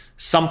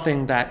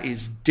something that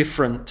is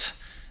different,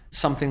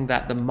 something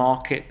that the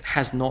market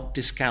has not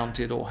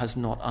discounted or has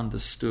not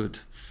understood.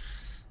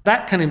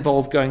 That can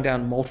involve going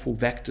down multiple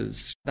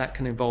vectors. That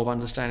can involve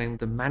understanding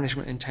the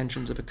management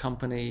intentions of a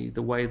company,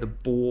 the way the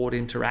board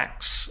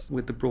interacts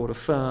with the broader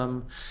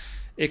firm.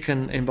 It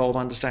can involve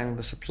understanding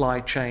the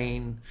supply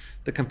chain,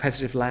 the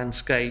competitive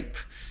landscape.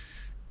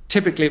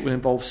 Typically, it will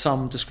involve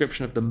some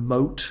description of the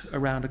moat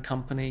around a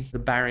company, the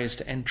barriers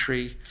to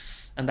entry.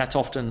 And that's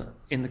often,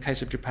 in the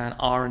case of Japan,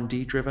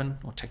 R&D driven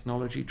or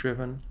technology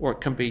driven, or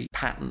it can be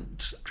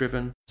patent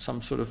driven,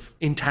 some sort of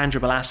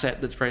intangible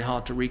asset that's very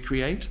hard to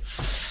recreate.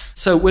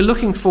 So we're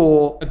looking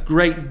for a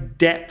great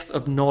depth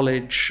of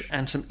knowledge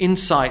and some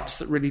insights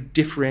that really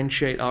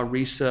differentiate our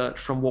research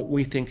from what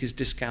we think is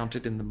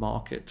discounted in the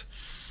market.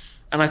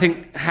 And I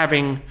think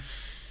having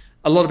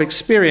a lot of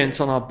experience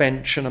on our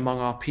bench and among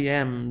our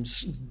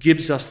PMs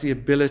gives us the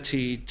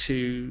ability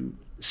to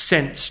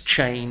sense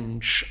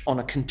change on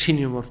a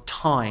continuum of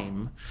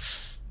time,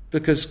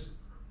 because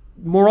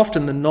more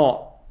often than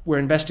not, we're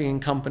investing in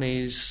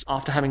companies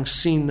after having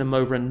seen them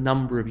over a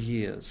number of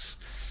years.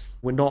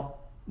 We're not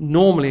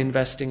normally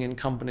investing in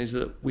companies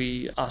that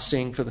we are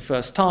seeing for the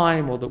first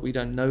time or that we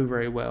don't know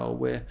very well.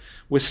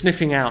 We're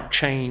sniffing out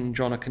change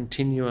on a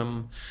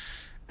continuum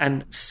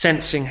and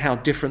sensing how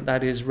different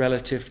that is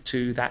relative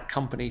to that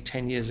company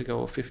 10 years ago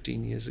or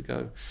 15 years ago.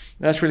 And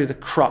that's really the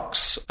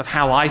crux of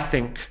how I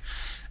think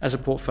as a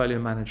portfolio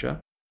manager.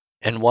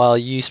 And while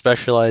you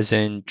specialize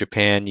in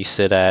Japan, you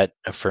sit at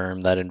a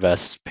firm that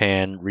invests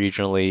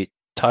pan-regionally.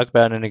 Talk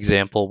about an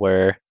example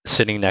where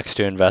sitting next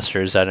to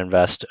investors that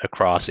invest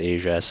across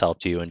Asia has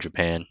helped you in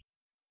Japan.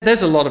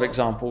 There's a lot of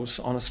examples,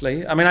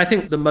 honestly. I mean, I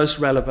think the most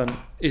relevant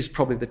is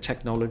probably the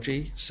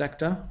technology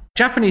sector.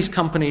 Japanese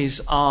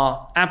companies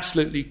are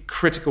absolutely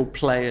critical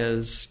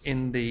players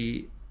in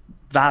the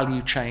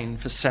value chain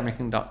for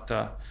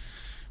semiconductor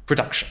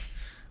production,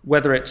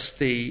 whether it's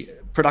the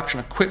production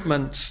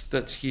equipment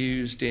that's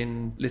used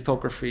in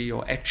lithography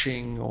or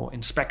etching or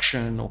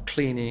inspection or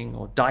cleaning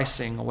or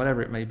dicing or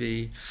whatever it may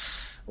be,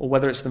 or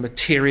whether it's the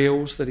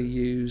materials that are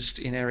used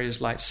in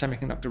areas like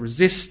semiconductor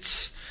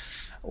resists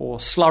or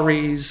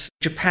slurries.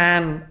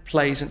 Japan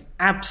plays an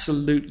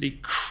absolutely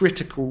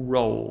critical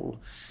role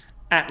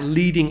at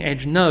leading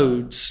edge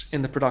nodes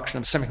in the production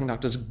of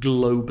semiconductors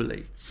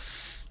globally.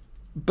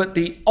 But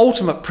the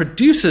ultimate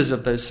producers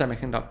of those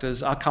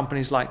semiconductors are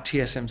companies like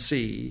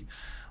TSMC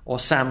or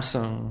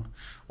Samsung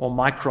or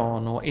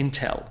Micron or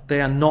Intel. They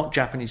are not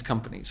Japanese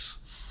companies.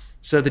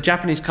 So the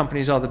Japanese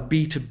companies are the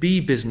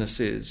B2B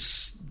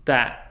businesses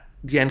that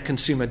the end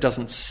consumer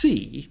doesn't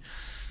see.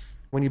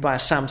 When you buy a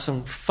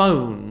Samsung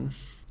phone,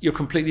 you're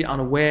completely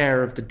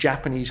unaware of the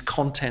Japanese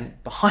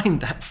content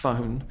behind that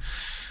phone.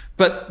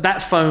 But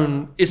that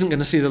phone isn't going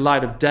to see the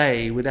light of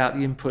day without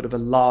the input of a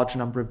large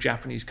number of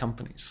Japanese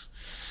companies.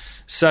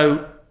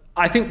 So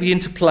I think the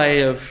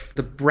interplay of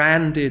the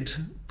branded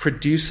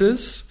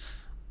producers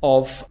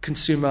of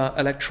consumer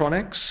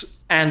electronics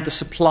and the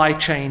supply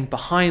chain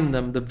behind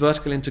them, the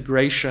vertical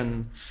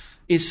integration,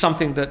 is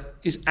something that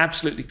is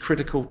absolutely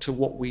critical to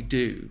what we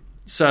do.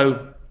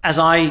 So as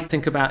I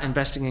think about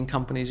investing in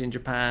companies in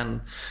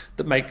Japan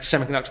that make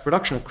semiconductor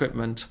production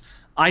equipment,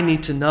 I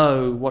need to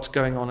know what's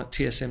going on at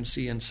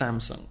TSMC and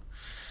Samsung.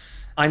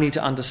 I need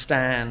to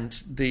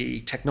understand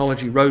the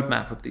technology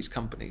roadmap of these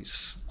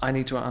companies. I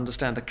need to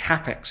understand the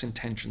CapEx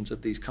intentions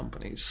of these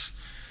companies.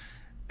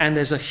 And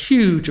there's a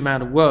huge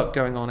amount of work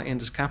going on at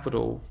Indus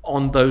Capital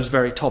on those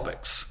very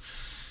topics.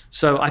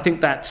 So I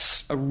think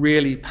that's a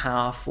really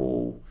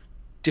powerful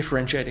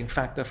differentiating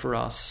factor for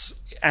us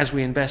as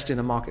we invest in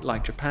a market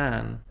like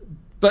Japan.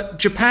 But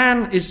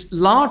Japan is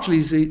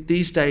largely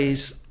these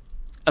days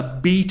a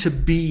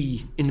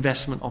B2B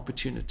investment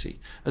opportunity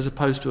as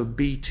opposed to a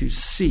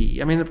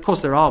B2C. I mean, of course,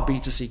 there are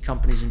B2C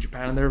companies in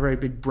Japan and there are very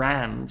big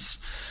brands.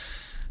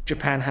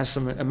 Japan has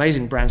some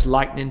amazing brands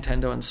like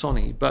Nintendo and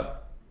Sony,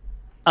 but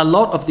a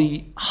lot of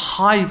the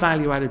high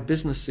value-added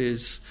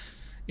businesses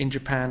in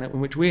Japan in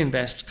which we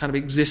invest kind of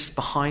exist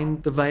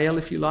behind the veil,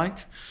 if you like,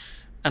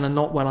 and are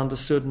not well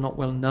understood, not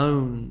well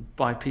known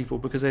by people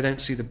because they don't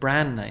see the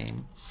brand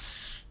name.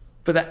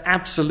 But they're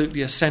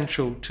absolutely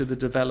essential to the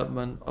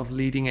development of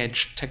leading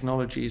edge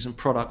technologies and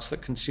products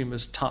that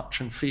consumers touch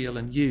and feel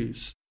and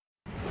use.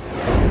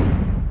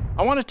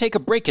 I want to take a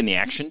break in the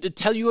action to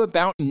tell you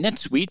about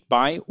NetSuite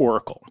by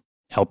Oracle,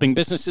 helping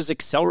businesses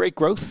accelerate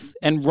growth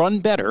and run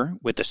better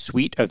with a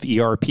suite of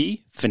ERP,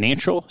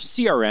 financial,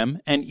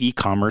 CRM, and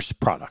e-commerce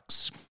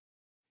products.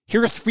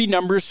 Here are 3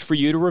 numbers for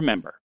you to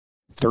remember: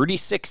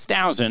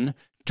 36,000,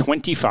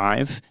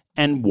 25,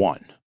 and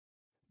 1.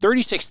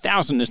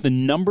 36,000 is the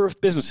number of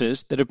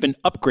businesses that have been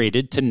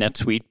upgraded to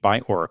NetSuite by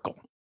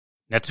Oracle.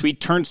 NetSuite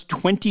turns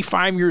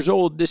 25 years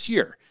old this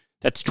year.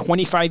 That's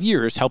 25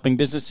 years helping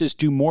businesses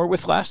do more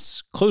with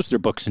less, close their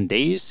books in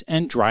days,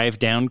 and drive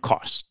down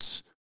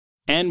costs.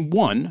 And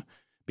 1,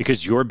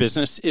 because your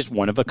business is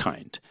one of a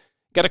kind.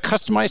 Get a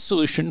customized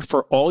solution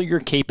for all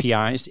your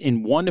KPIs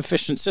in one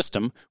efficient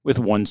system with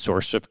one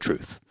source of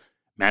truth.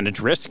 Manage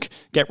risk,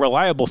 get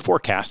reliable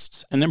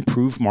forecasts, and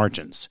improve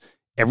margins.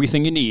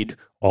 Everything you need,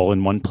 all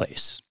in one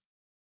place.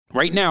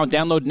 Right now,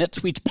 download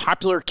NetSuite's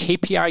popular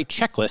KPI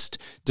checklist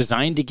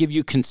designed to give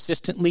you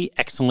consistently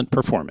excellent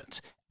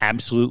performance,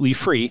 absolutely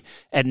free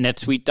at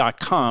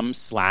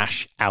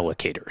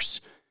netsuite.com/allocators.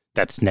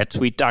 That's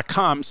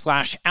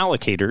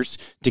netsuite.com/allocators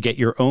to get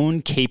your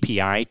own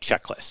KPI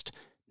checklist.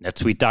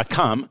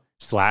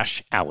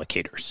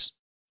 netsuite.com/allocators.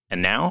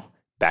 And now,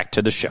 back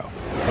to the show.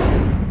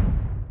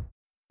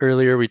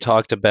 Earlier, we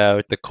talked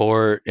about the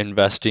core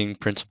investing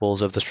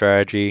principles of the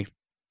strategy,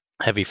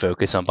 heavy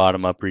focus on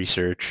bottom-up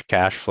research,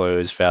 cash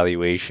flows,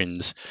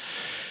 valuations,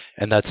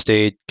 and that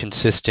stayed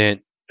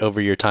consistent over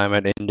your time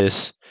at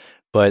Indus.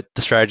 But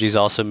the strategy's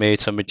also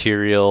made some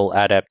material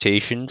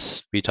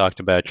adaptations. We talked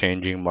about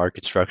changing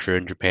market structure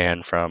in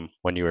Japan from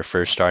when you were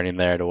first starting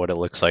there to what it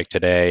looks like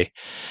today.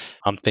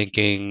 I'm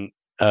thinking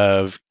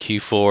of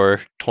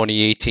Q4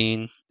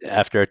 2018,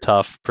 after a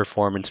tough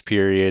performance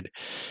period,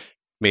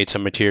 made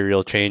some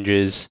material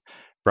changes.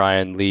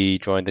 Brian Lee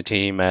joined the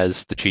team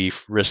as the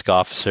chief risk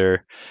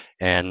officer,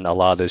 and a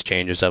lot of those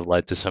changes have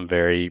led to some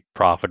very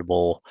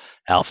profitable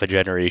alpha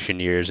generation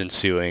years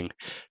ensuing.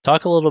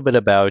 Talk a little bit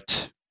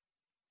about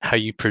how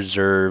you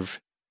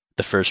preserve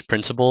the first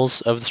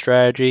principles of the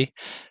strategy,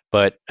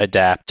 but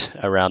adapt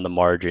around the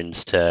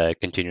margins to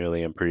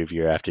continually improve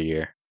year after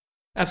year.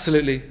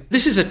 Absolutely.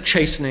 This is a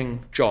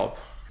chastening job.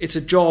 It's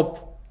a job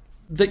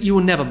that you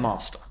will never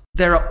master.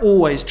 There are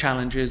always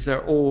challenges, there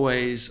are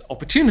always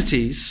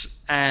opportunities,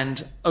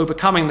 and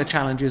overcoming the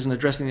challenges and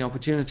addressing the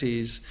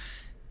opportunities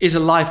is a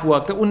life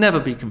work that will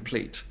never be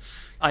complete.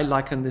 I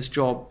liken this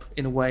job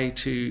in a way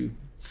to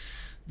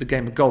the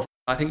game of golf.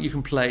 I think you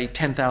can play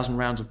 10,000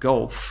 rounds of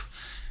golf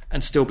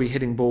and still be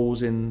hitting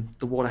balls in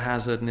the water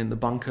hazard and in the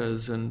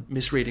bunkers and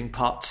misreading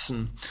putts,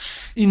 and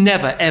you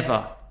never,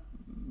 ever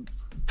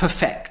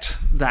perfect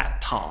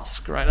that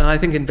task, right? And I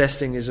think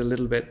investing is a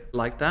little bit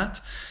like that.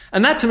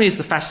 And that to me is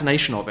the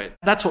fascination of it.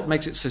 That's what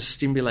makes it so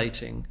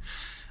stimulating.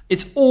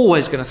 It's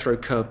always going to throw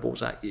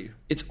curveballs at you.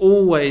 It's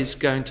always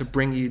going to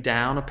bring you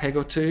down a peg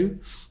or two.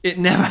 It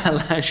never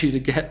allows you to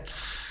get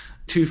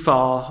too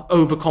far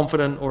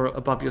overconfident or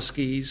above your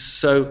skis.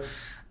 So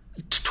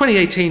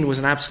 2018 was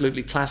an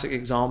absolutely classic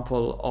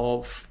example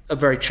of a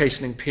very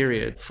chastening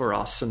period for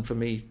us and for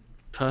me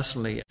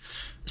personally.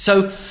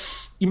 So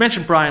you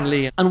mentioned Brian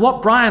Lee, and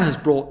what Brian has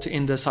brought to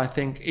Indus, I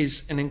think,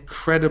 is an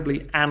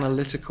incredibly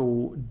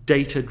analytical,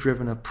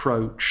 data-driven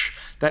approach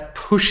that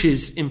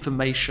pushes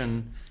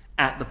information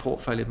at the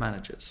portfolio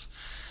managers.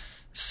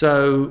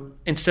 So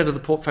instead of the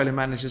portfolio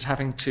managers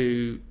having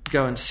to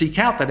go and seek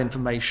out that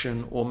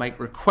information or make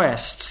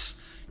requests,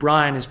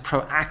 Brian is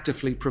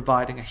proactively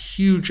providing a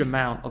huge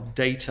amount of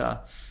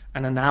data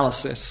and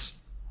analysis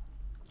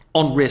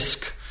on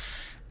risk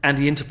and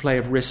the interplay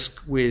of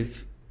risk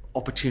with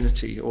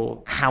opportunity,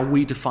 or how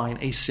we define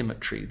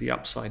asymmetry, the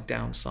upside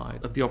downside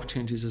of the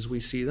opportunities as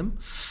we see them.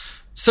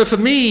 So for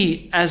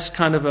me, as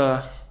kind of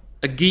a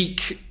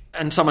geek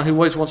and someone who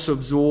always wants to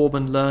absorb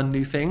and learn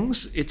new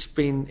things, it's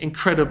been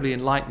incredibly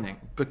enlightening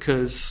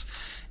because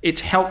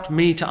it's helped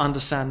me to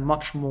understand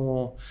much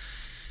more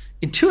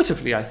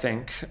intuitively, I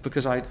think,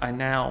 because I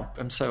now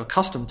am so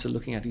accustomed to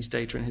looking at his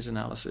data and his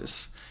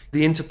analysis,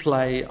 the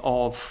interplay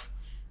of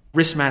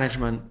risk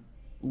management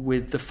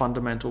with the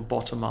fundamental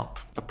bottom-up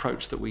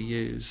approach that we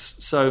use.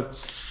 So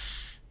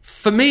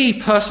for me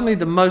personally,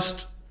 the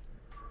most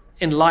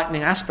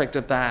enlightening aspect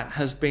of that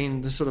has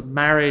been the sort of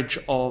marriage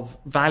of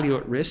value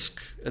at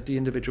risk at the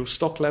individual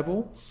stock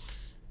level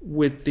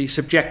with the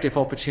subjective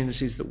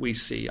opportunities that we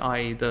see,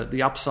 i.e.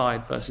 the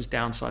upside versus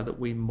downside that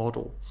we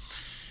model.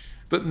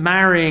 But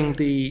marrying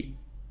the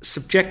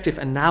subjective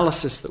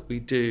analysis that we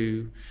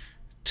do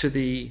to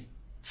the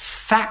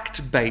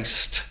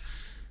fact-based,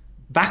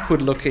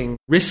 backward-looking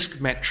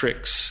risk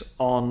metrics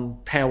on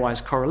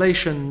pairwise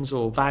correlations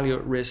or value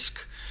at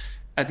risk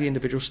at the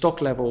individual stock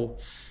level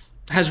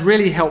has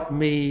really helped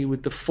me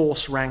with the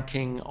force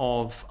ranking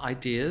of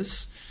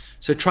ideas.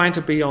 So trying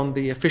to be on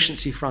the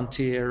efficiency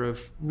frontier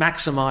of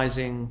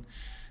maximizing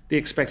the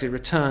expected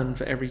return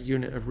for every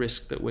unit of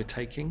risk that we're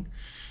taking.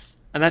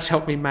 And that's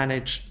helped me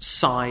manage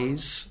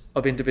size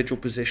of individual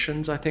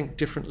positions, I think,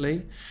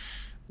 differently.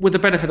 With the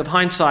benefit of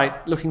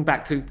hindsight, looking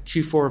back to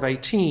Q4 of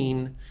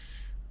 18,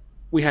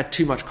 we had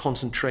too much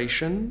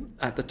concentration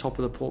at the top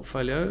of the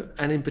portfolio.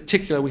 And in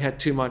particular, we had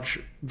too much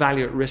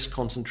value at risk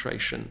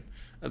concentration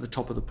at the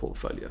top of the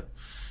portfolio.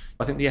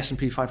 I think the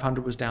S&P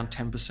 500 was down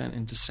 10%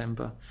 in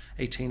December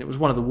 18. It was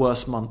one of the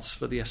worst months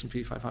for the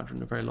S&P 500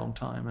 in a very long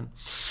time. And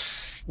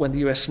when the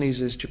US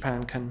sneezes,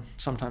 Japan can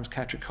sometimes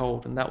catch a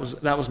cold. And that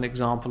was an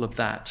example of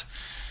that.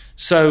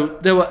 So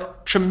there were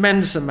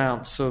tremendous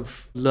amounts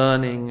of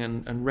learning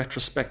and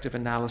retrospective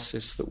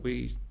analysis that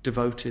we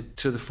devoted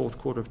to the fourth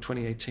quarter of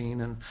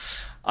 2018. And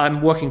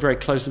I'm working very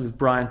closely with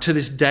Brian to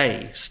this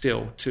day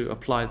still to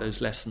apply those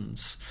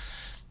lessons.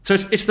 So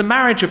it's the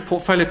marriage of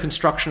portfolio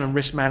construction and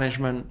risk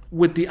management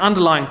with the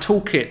underlying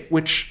toolkit,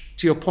 which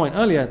to your point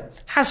earlier,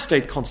 has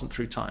stayed constant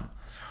through time.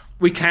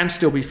 We can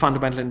still be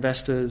fundamental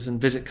investors and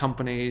visit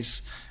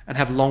companies and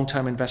have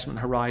long-term investment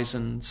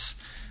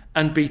horizons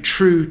and be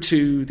true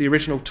to the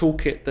original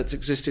toolkit that's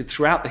existed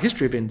throughout the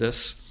history of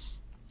Indus,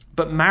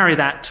 but marry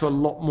that to a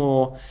lot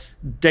more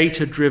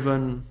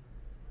data-driven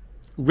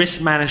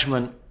risk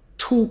management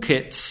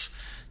toolkits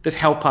that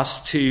help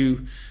us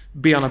to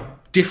be on a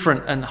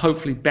different and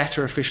hopefully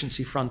better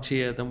efficiency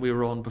frontier than we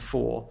were on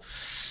before.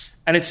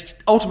 And it's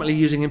ultimately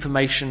using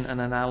information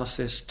and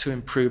analysis to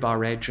improve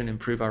our edge and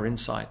improve our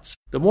insights.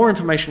 The more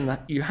information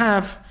that you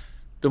have,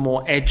 the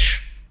more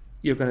edge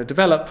you're going to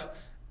develop,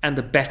 and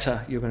the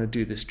better you're going to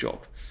do this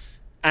job.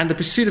 And the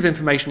pursuit of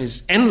information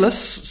is endless,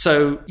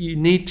 so you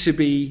need to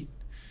be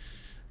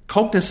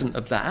cognizant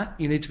of that.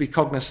 You need to be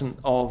cognizant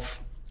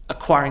of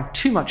acquiring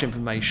too much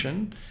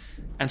information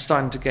and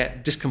starting to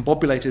get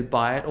discombobulated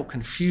by it or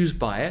confused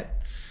by it.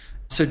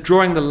 So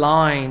drawing the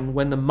line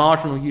when the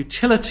marginal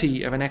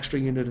utility of an extra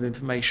unit of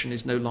information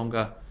is no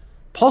longer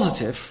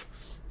positive,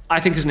 I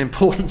think is an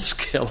important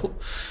skill,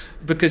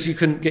 because you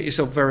can get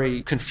yourself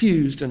very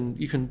confused and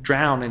you can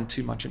drown in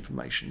too much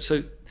information.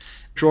 So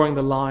drawing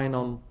the line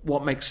on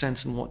what makes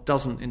sense and what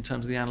doesn't in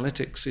terms of the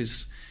analytics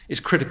is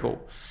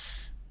critical.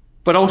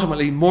 But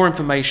ultimately, more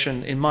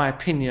information, in my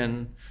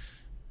opinion,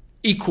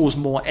 equals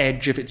more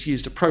edge if it's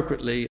used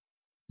appropriately.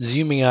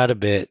 Zooming out a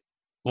bit,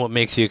 what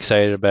makes you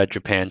excited about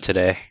Japan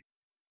today?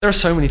 There are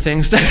so many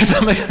things, David,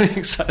 that make me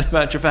excited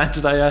about Japan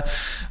today.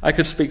 I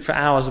could speak for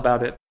hours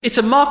about it. It's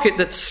a market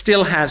that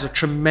still has a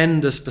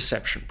tremendous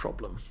perception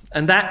problem.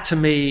 And that, to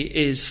me,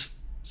 is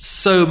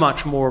so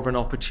much more of an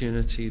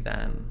opportunity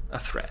than a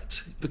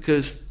threat,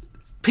 because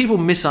people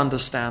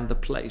misunderstand the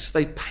place.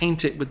 They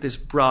paint it with this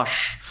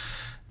brush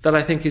that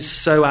I think is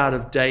so out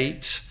of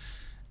date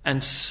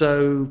and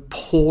so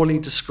poorly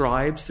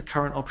describes the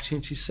current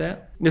opportunity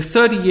set.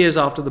 30 years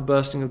after the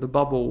bursting of the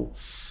bubble,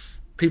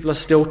 people are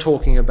still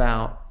talking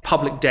about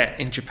public debt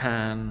in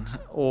Japan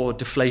or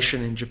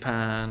deflation in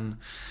Japan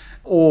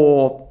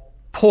or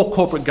poor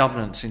corporate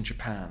governance in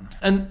Japan.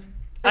 And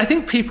I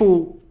think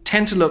people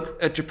tend to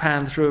look at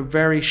Japan through a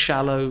very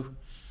shallow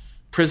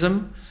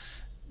prism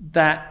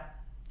that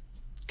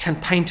can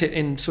paint it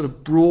in sort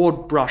of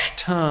broad brush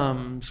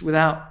terms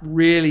without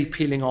really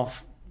peeling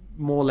off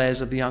more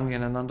layers of the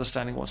onion and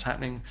understanding what's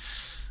happening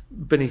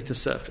beneath the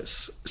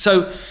surface.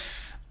 So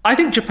I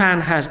think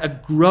Japan has a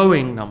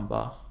growing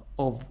number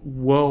of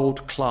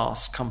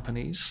world-class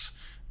companies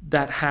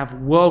that have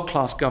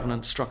world-class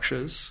governance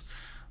structures,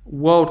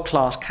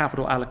 world-class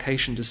capital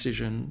allocation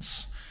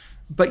decisions,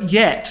 but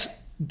yet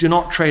do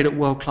not trade at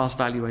world-class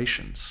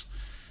valuations.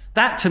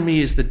 That, to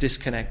me, is the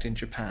disconnect in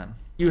Japan.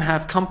 You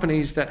have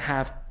companies that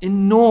have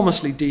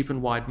enormously deep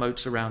and wide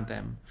moats around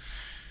them,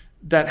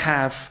 that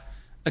have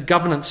a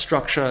governance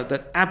structure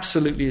that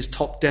absolutely is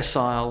top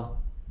decile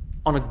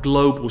on a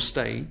global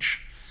stage,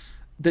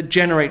 that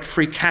generate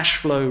free cash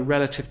flow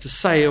relative to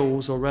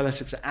sales or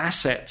relative to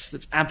assets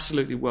that's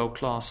absolutely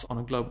world-class on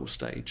a global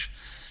stage,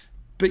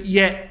 but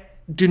yet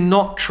do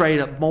not trade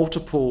at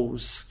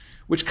multiples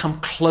which come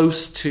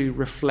close to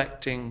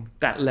reflecting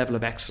that level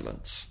of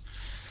excellence.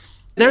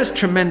 There is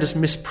tremendous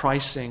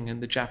mispricing in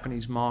the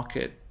Japanese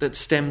market that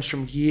stems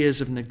from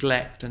years of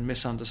neglect and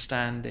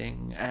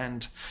misunderstanding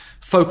and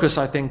focus,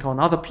 I think, on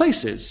other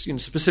places.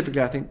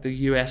 Specifically, I think the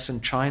US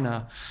and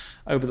China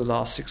over the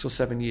last 6 or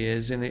 7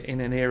 years in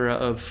an era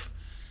of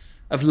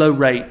low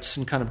rates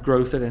and kind of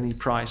growth at any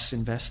price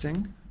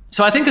investing.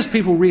 So I think as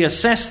people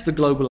reassess the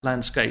global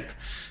landscape,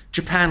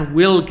 Japan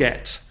will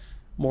get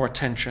more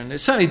attention. It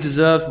certainly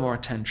deserves more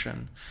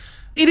attention.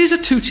 It is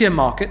a two-tier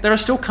market. There are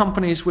still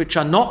companies which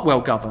are not well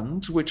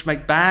governed, which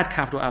make bad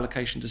capital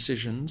allocation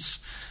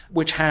decisions,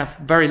 which have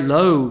very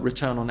low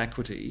return on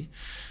equity.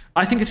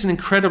 I think it's an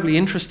incredibly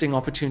interesting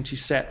opportunity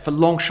set for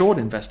long-short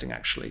investing,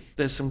 actually.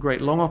 There's some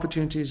great long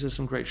opportunities, there's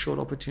some great short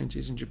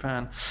opportunities in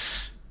Japan.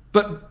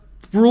 But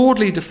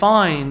broadly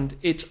defined,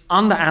 it's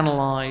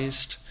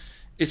underanalyzed,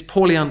 it's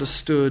poorly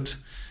understood,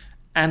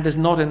 and there's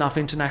not enough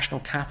international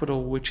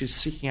capital which is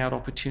seeking out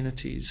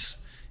opportunities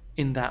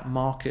in that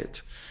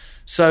market.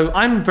 So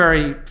I'm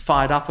very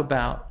fired up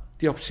about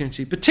the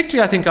opportunity,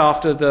 particularly I think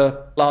after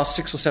the last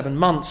 6 or 7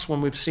 months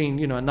when we've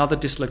seen another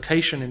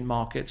dislocation in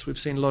markets. We've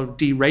seen a lot of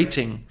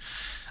derating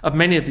of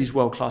many of these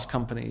world-class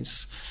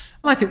companies.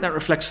 And I think that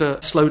reflects a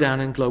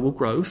slowdown in global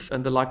growth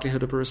and the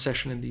likelihood of a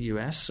recession in the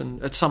US.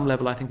 And at some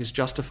level, I think is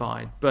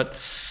justified. But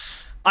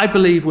I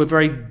believe we're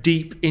very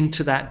deep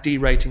into that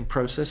derating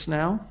process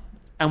now.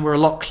 And we're a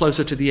lot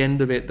closer to the end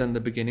of it than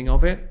the beginning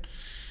of it.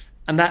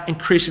 And that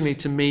increasingly,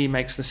 to me,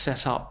 makes the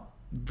setup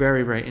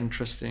very, very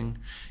interesting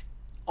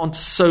on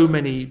so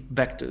many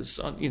vectors,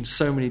 in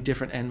so many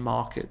different end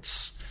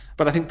markets.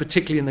 But I think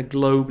particularly in the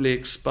globally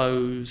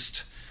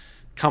exposed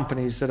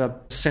companies that are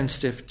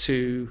sensitive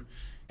to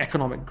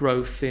economic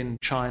growth in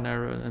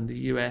China and the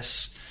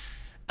US,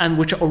 and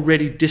which are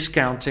already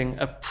discounting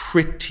a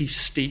pretty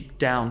steep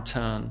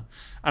downturn.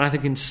 And I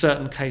think in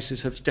certain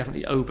cases have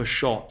definitely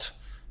overshot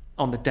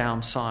on the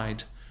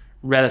downside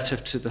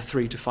relative to the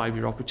 3 to 5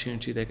 year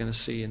opportunity they're going to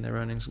see in their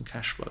earnings and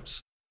cash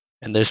flows.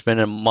 And there's been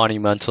a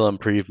monumental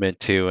improvement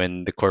too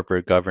in the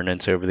corporate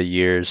governance over the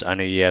years. I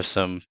know you have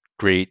some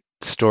great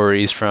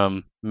stories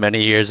from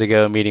many years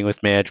ago meeting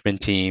with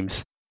management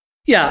teams.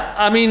 Yeah,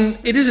 I mean,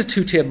 it is a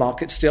two-tier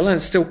market still, and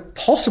it's still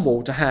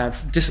possible to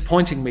have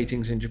disappointing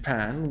meetings in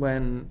Japan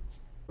when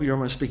you're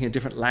almost speaking a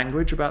different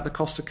language about the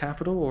cost of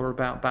capital or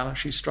about balance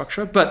sheet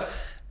structure. But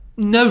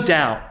no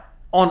doubt,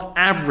 on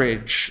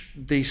average,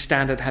 the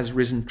standard has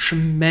risen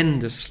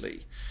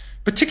tremendously,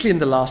 particularly in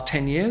the last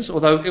 10 years,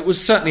 although it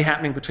was certainly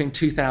happening between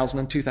 2000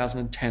 and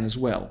 2010 as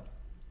well.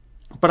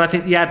 But I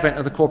think the advent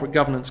of the Corporate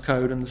Governance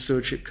Code and the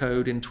Stewardship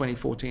Code in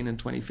 2014 and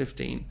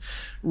 2015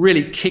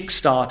 really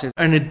kick-started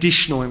an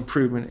additional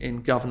improvement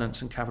in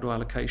governance and capital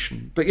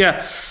allocation. But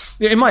yeah,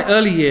 in my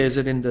early years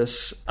at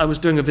Indus, I was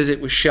doing a visit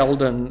with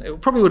Sheldon.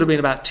 It probably would have been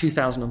about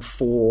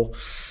 2004.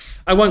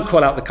 I won't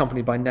call out the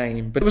company by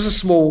name, but it was a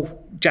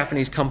small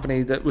Japanese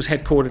company that was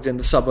headquartered in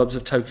the suburbs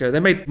of Tokyo.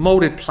 They made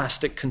molded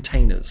plastic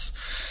containers,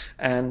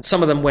 and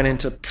some of them went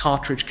into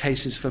cartridge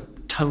cases for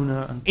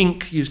toner and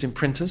ink used in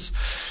printers.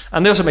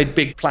 And they also made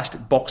big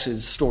plastic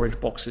boxes, storage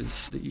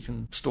boxes that you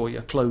can store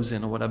your clothes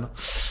in or whatever.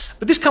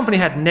 But this company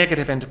had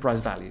negative enterprise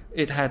value.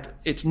 It had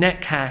its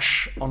net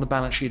cash on the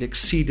balance sheet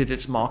exceeded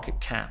its market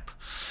cap.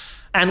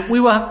 And we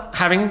were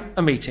having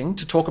a meeting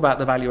to talk about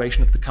the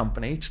valuation of the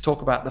company, to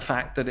talk about the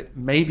fact that it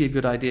may be a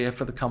good idea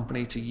for the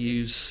company to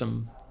use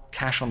some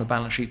cash on the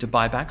balance sheet to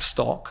buy back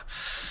stock.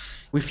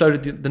 We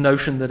floated the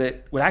notion that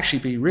it would actually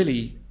be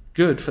really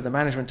good for the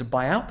management to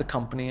buy out the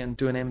company and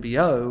do an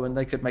MBO, and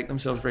they could make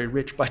themselves very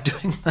rich by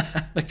doing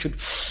that. They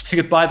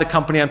could buy the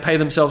company and pay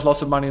themselves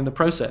lots of money in the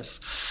process.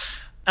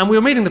 And we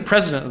were meeting the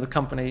president of the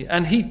company,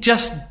 and he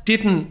just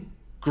didn't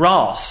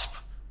grasp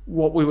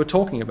what we were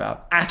talking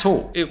about at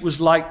all. It was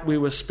like we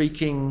were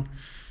speaking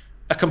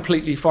a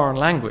completely foreign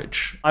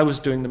language. I was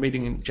doing the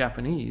meeting in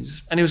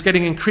Japanese, and he was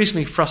getting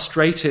increasingly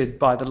frustrated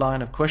by the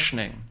line of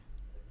questioning.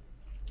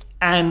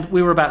 And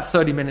we were about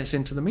 30 minutes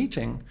into the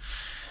meeting,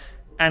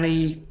 and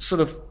he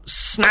sort of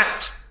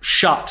snapped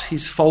shut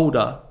his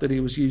folder that he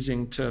was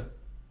using to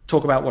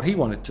talk about what he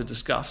wanted to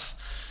discuss.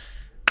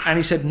 And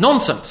he said,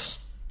 "Nonsense.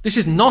 This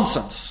is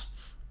nonsense.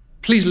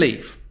 Please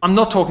leave. I'm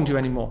not talking to you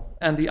anymore."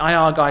 And the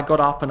IR guy got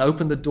up and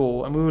opened the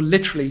door, and we were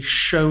literally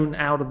shown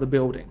out of the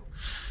building.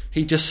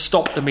 He just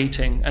stopped the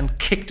meeting and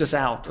kicked us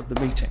out of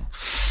the meeting.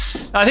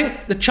 I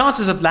think the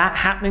chances of that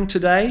happening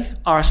today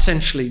are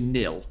essentially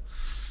nil.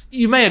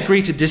 You may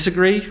agree to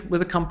disagree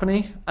with a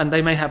company, and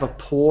they may have a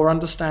poor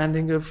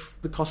understanding of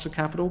the cost of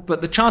capital,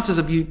 but the chances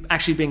of you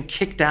actually being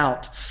kicked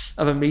out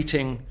of a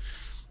meeting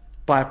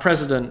by a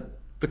president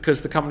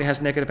because the company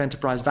has negative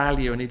enterprise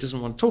value and he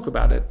doesn't want to talk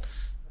about it,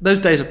 those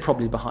days are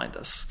probably behind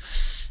us.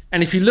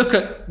 And if you look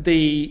at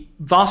the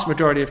vast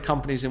majority of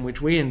companies in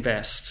which we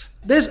invest,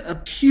 there's a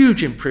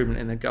huge improvement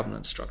in their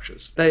governance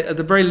structures. They, at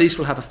the very least,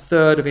 will have a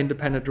third of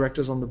independent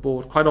directors on the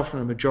board, quite often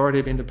a majority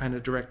of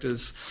independent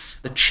directors.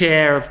 The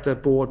chair of the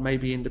board may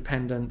be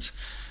independent.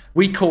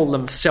 We call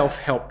them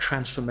self-help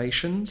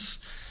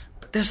transformations.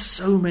 But there's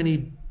so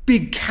many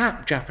big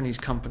cap Japanese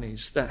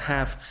companies that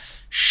have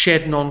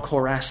shed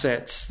non-core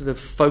assets, that have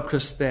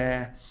focused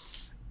their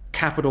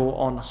capital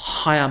on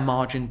higher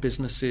margin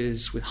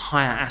businesses with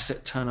higher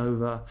asset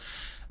turnover,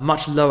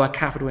 much lower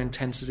capital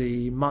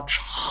intensity, much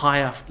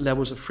higher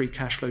levels of free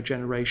cash flow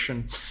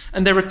generation.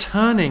 And they're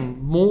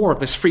returning more of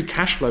this free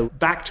cash flow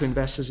back to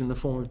investors in the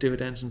form of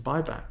dividends and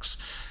buybacks.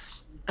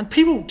 And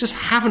people just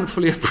haven't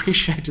fully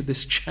appreciated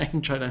this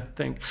change, I don't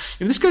think.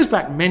 This goes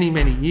back many,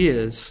 many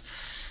years.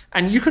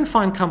 And you can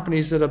find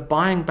companies that are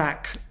buying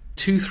back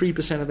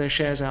 2-3% of their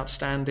shares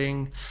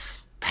outstanding,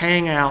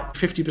 paying out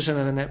 50%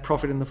 of the net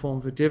profit in the form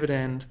of a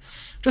dividend,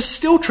 just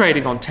still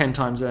trading on 10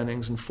 times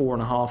earnings and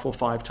 4.5 or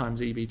 5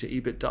 times EV to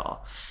EBITDA.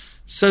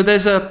 So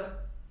there's a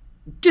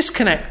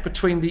disconnect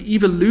between the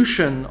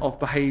evolution of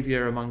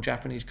behavior among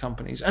Japanese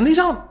companies. And these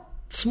aren't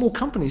small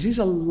companies. These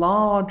are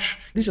large,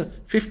 these are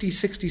 50,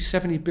 60,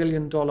 70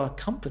 billion dollar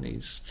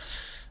companies.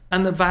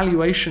 And the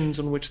valuations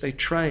on which they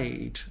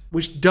trade,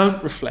 which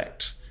don't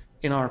reflect,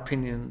 in our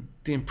opinion,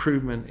 the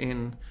improvement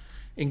in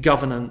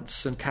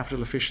governance and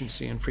capital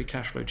efficiency and free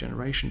cash flow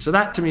generation. So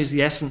that, to me, is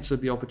the essence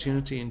of the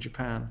opportunity in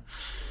Japan.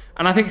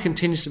 And I think it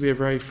continues to be a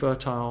very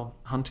fertile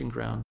hunting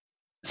ground.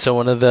 So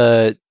one of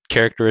the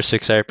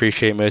characteristics I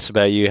appreciate most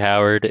about you,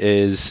 Howard,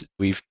 is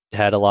we've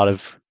had a lot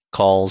of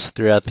calls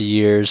throughout the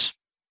years.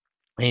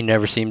 You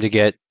never seem to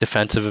get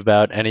defensive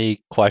about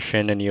any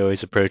question, and you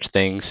always approach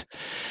things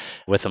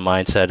with a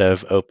mindset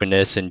of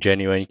openness and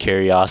genuine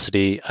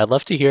curiosity. I'd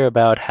love to hear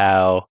about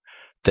how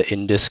the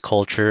Indus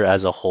culture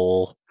as a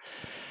whole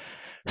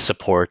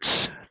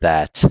supports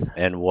that,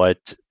 and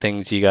what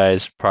things you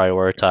guys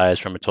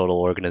prioritize from a total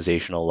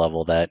organizational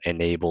level that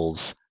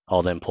enables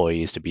all the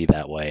employees to be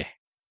that way.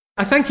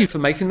 I thank you for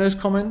making those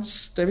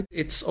comments, David.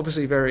 It's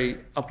obviously very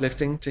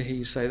uplifting to hear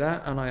you say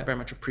that, and I very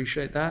much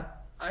appreciate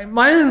that.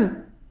 My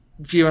own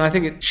view, and I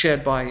think it's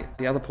shared by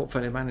the other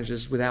portfolio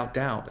managers without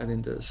doubt at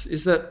Indus,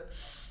 is that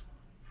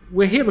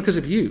we're here because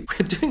of you.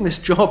 We're doing this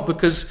job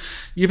because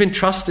you've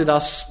entrusted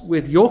us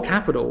with your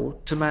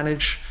capital to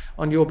manage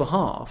on your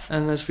behalf.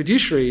 And as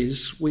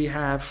fiduciaries, we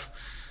have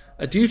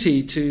a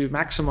duty to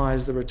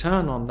maximize the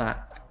return on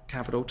that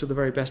capital to the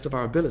very best of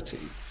our ability.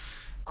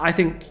 I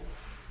think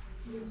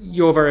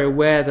you're very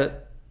aware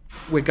that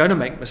we're going to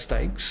make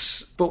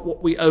mistakes, but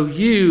what we owe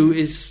you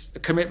is a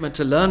commitment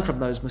to learn from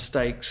those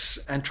mistakes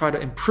and try to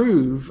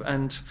improve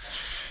and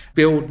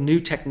build new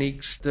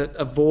techniques that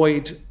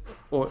avoid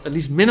or at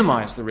least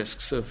minimize the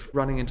risks of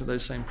running into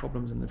those same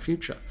problems in the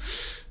future.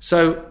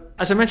 So,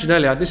 as I mentioned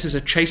earlier, this is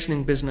a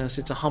chastening business,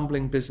 it's a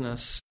humbling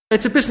business.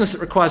 It's a business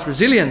that requires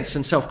resilience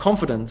and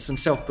self-confidence and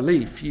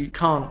self-belief. You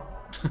can't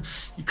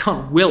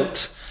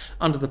wilt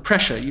under the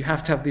pressure. You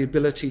have to have the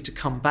ability to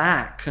come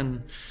back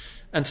and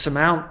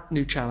surmount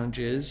new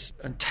challenges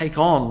and take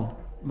on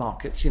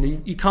markets.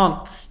 You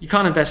can't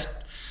invest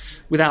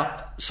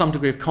without some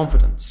degree of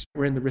confidence.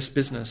 We're in the risk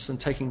business, and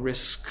taking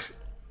risk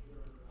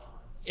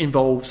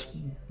involves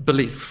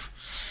belief.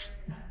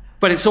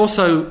 But it's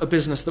also a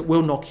business that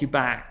will knock you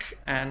back,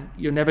 and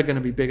you're never going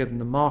to be bigger than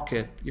the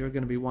market. You're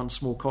going to be one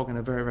small cog in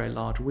a very, very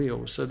large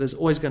wheel. So there's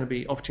always going to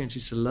be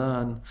opportunities to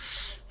learn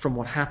from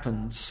what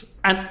happens.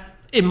 And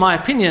in my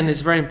opinion, it's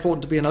very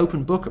important to be an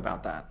open book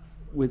about that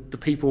with the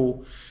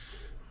people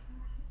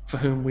for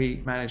whom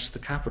we manage the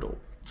capital.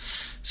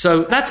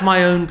 So that's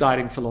my own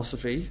guiding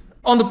philosophy.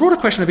 On the broader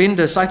question of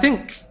Indus, I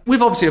think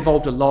we've obviously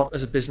evolved a lot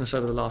as a business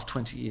over the last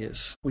 20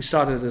 years. We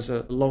started as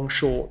a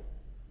long-short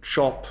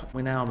shop.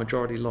 We're now a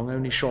majority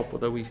long-only shop,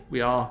 although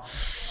we are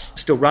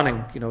still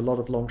running a lot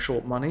of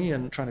long-short money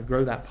and trying to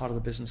grow that part of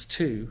the business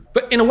too.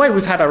 But in a way,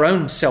 we've had our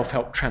own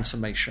self-help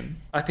transformation.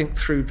 I think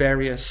through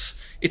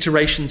various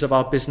iterations of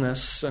our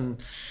business and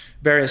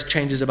various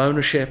changes of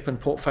ownership and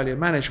portfolio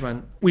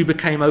management, we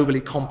became overly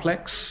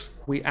complex.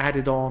 We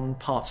added on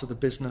parts of the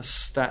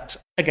business that,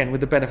 again,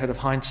 with the benefit of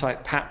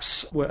hindsight,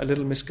 perhaps were a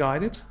little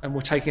misguided and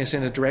were taking us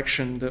in a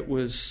direction that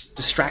was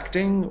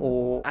distracting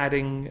or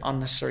adding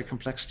unnecessary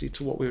complexity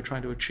to what we were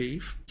trying to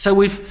achieve. So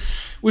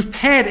we've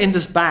pared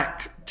Indus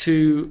back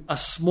to a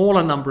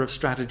smaller number of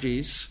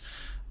strategies.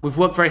 We've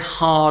worked very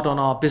hard on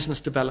our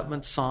business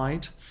development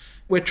side.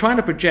 We're trying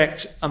to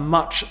project a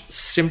much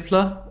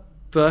simpler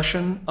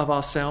version of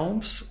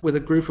ourselves with a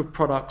group of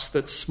products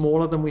that's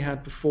smaller than we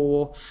had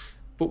before,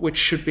 but which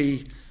should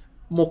be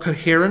more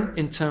coherent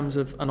in terms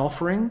of an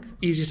offering,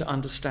 easy to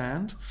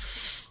understand.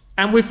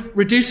 And we've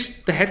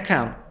reduced the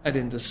headcount at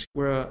Indus.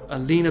 We're a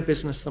leaner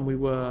business than we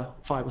were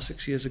 5 or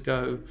 6 years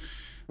ago,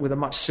 with a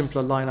much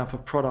simpler lineup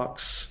of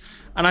products.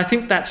 And I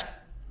think that's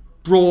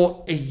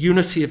brought a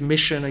unity of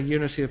mission, a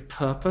unity of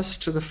purpose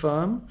to the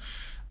firm.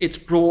 It's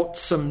brought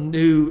some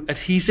new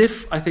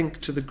adhesive, I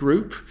think, to the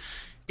group.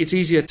 It's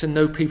easier to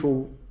know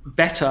people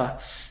better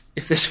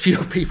if there's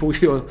fewer people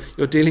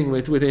you're dealing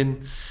with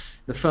within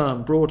the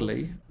firm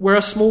broadly. We're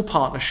a small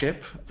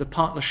partnership. The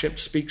partnership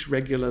speaks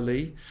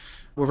regularly.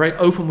 We're very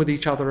open with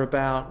each other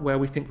about where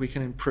we think we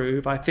can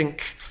improve. I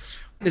think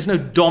there's no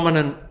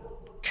dominant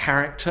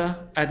character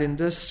at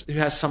Indus who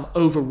has some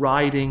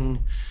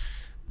overriding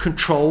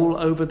control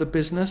over the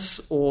business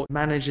or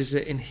manages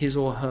it in his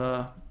or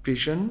her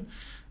vision.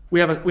 We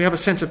have a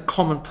sense of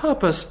common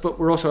purpose, but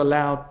we're also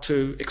allowed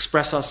to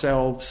express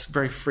ourselves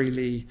very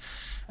freely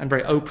and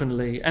very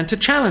openly and to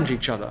challenge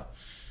each other.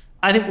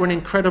 I think we're an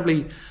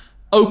incredibly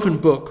open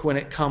book when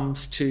it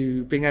comes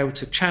to being able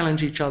to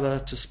challenge each other,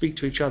 to speak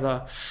to each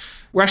other.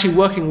 We're actually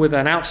working with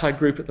an outside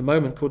group at the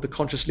moment called the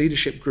Conscious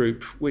Leadership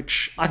Group,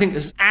 which I think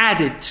has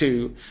added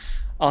to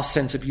our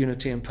sense of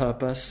unity and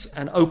purpose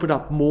and opened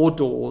up more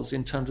doors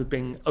in terms of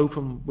being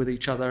open with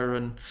each other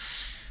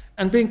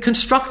and being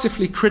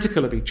constructively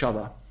critical of each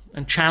other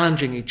and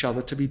challenging each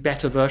other to be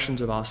better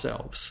versions of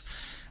ourselves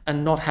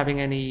and not having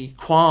any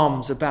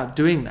qualms about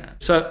doing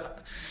that. So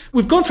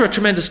we've gone through a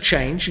tremendous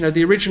change.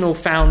 The original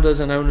founders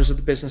and owners of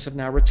the business have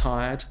now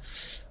retired.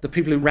 The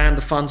people who ran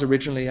the funds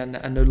originally are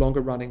no longer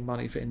running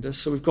money for Indus.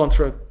 So we've gone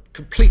through a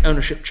complete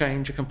ownership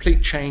change, a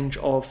complete change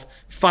of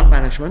fund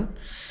management.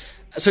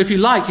 So if you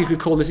like, you could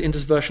call this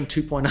Indus version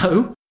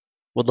 2.0.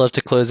 Would love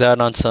to close out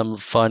on some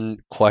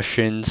fun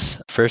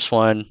questions. First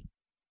one,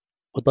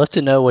 would love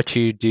to know what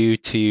you do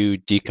to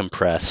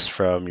decompress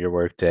from your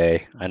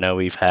workday. I know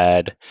we've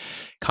had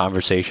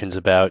conversations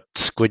about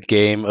Squid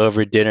Game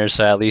over dinner,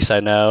 so at least I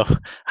know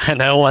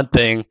one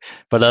thing.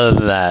 But other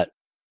than that,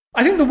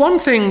 I think the one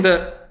thing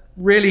that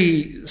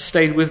really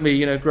stayed with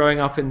me,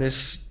 growing up in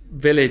this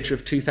village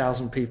of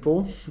 2,000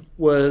 people,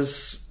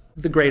 was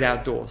the great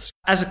outdoors.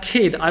 As a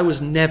kid, I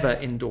was never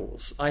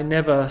indoors. I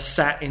never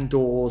sat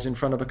indoors in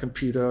front of a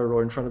computer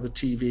or in front of the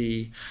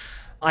TV.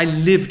 I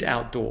lived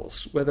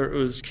outdoors, whether it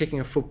was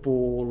kicking a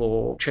football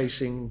or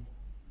chasing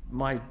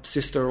my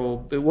sister or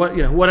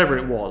whatever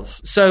it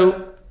was.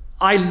 So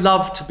I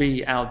love to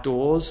be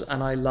outdoors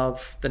and I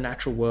love the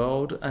natural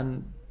world.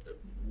 And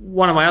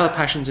one of my other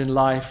passions in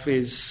life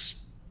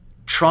is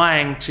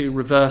trying to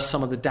reverse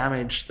some of the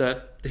damage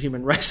that the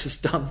human race has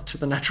done to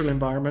the natural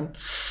environment.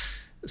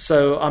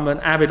 So I'm an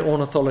avid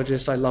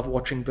ornithologist. I love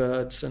watching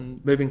birds,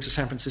 and moving to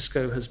San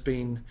Francisco has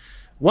been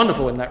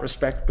wonderful in that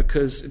respect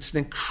because it's an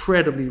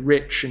incredibly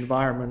rich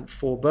environment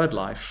for bird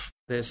life.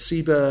 There's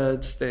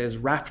seabirds, there's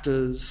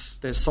raptors,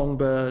 there's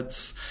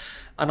songbirds.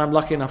 And I'm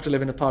lucky enough to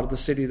live in a part of the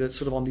city that's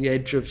sort of on the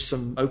edge of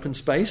some open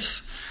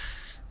space.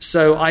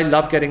 So I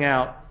love getting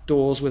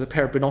outdoors with a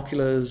pair of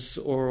binoculars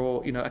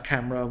or a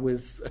camera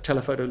with a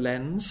telephoto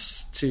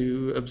lens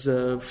to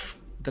observe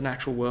the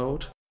natural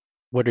world.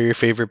 What are your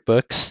favorite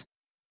books?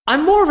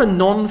 I'm more of a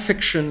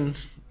non-fiction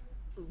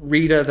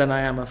reader than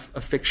I am a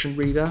fiction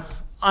reader.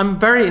 I'm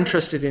very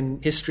interested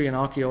in history and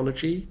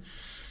archaeology.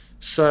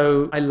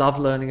 So I love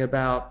learning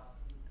about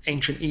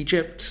ancient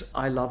Egypt.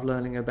 I love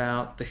learning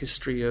about the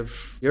history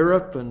of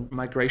Europe and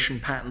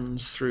migration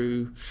patterns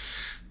through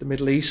the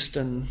Middle East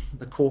and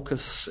the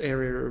Caucasus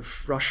area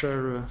of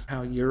Russia,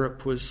 how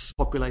Europe was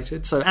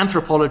populated. So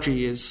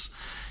anthropology is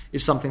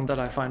something that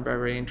I find very,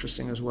 very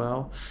interesting as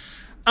well.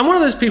 I'm one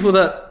of those people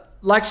that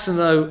likes to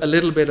know a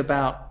little bit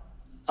about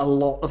a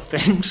lot of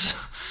things.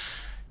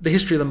 The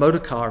history of the motor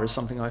car is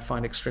something I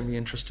find extremely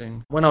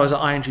interesting. When I was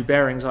at ING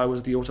Bearings, I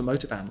was the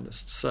automotive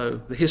analyst.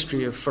 So the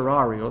history of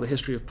Ferrari or the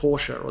history of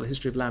Porsche or the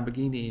history of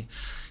Lamborghini,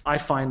 I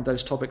find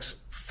those topics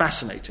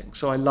fascinating.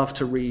 So I love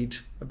to read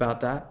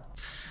about that.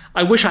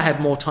 I wish I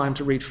had more time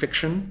to read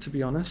fiction, to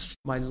be honest.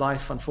 My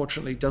life,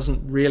 unfortunately,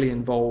 doesn't really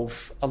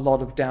involve a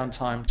lot of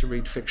downtime to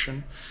read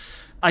fiction.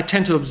 I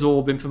tend to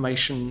absorb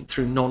information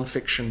through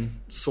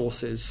non-fiction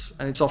sources,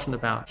 and it's often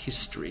about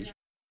history.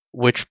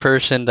 Which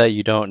person that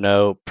you don't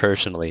know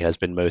personally has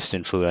been most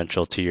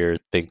influential to your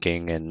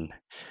thinking and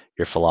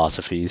your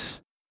philosophies?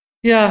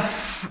 Yeah,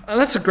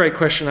 that's a great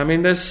question. I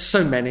mean, there's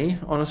so many,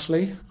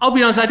 honestly. I'll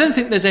be honest, I don't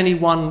think there's any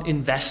one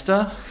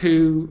investor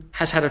who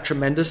has had a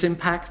tremendous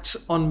impact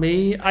on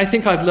me. I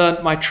think I've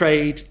learned my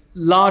trade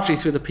largely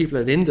through the people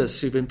at Indus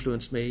who've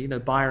influenced me,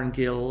 Byron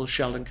Gill,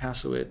 Sheldon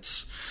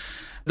Kasowitz.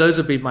 Those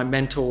have been my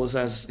mentors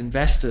as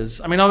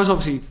investors. I mean, I was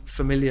obviously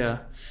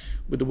familiar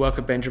with the work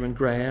of Benjamin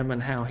Graham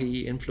and how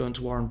he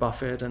influenced Warren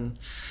Buffett. And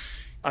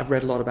I've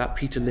read a lot about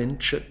Peter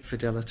Lynch at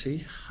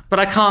Fidelity. But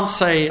I can't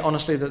say,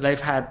 honestly, that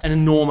they've had an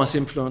enormous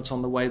influence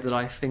on the way that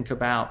I think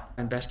about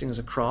investing as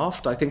a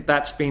craft. I think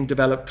that's been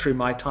developed through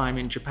my time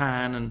in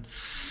Japan and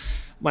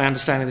my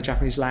understanding of the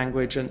Japanese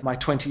language and my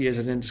 20 years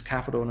at Indus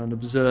Capital and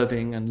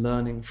observing and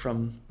learning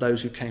from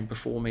those who came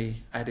before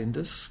me at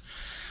Indus.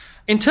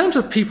 In terms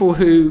of the people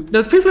who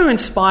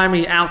inspire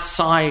me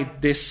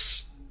outside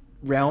this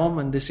realm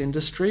and this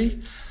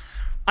industry,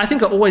 I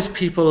think are always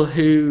people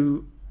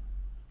who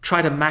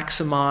try to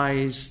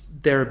maximize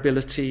their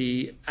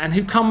ability and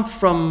who come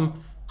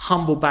from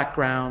humble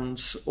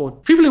backgrounds or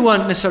people who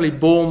weren't necessarily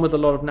born with a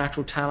lot of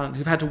natural talent,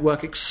 who've had to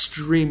work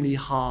extremely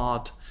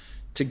hard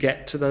to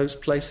get to those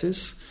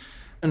places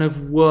and have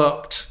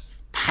worked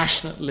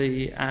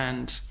passionately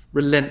and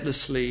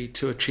relentlessly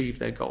to achieve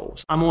their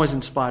goals. I'm always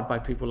inspired by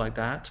people like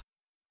that.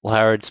 Well,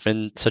 Howard, it's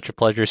been such a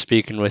pleasure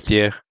speaking with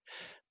you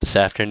this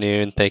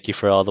afternoon. Thank you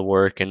for all the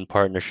work and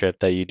partnership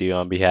that you do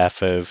on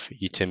behalf of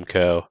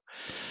UTIMCO.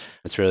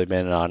 It's really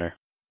been an honor.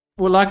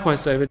 Well,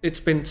 likewise, David. It's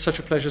been such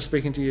a pleasure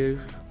speaking to you,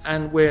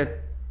 and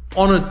we're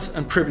honored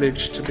and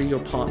privileged to be your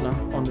partner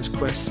on this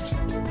quest.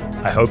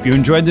 I hope you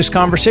enjoyed this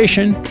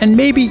conversation and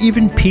maybe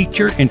even piqued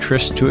your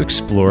interest to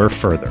explore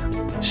further.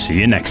 See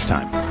you next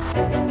time.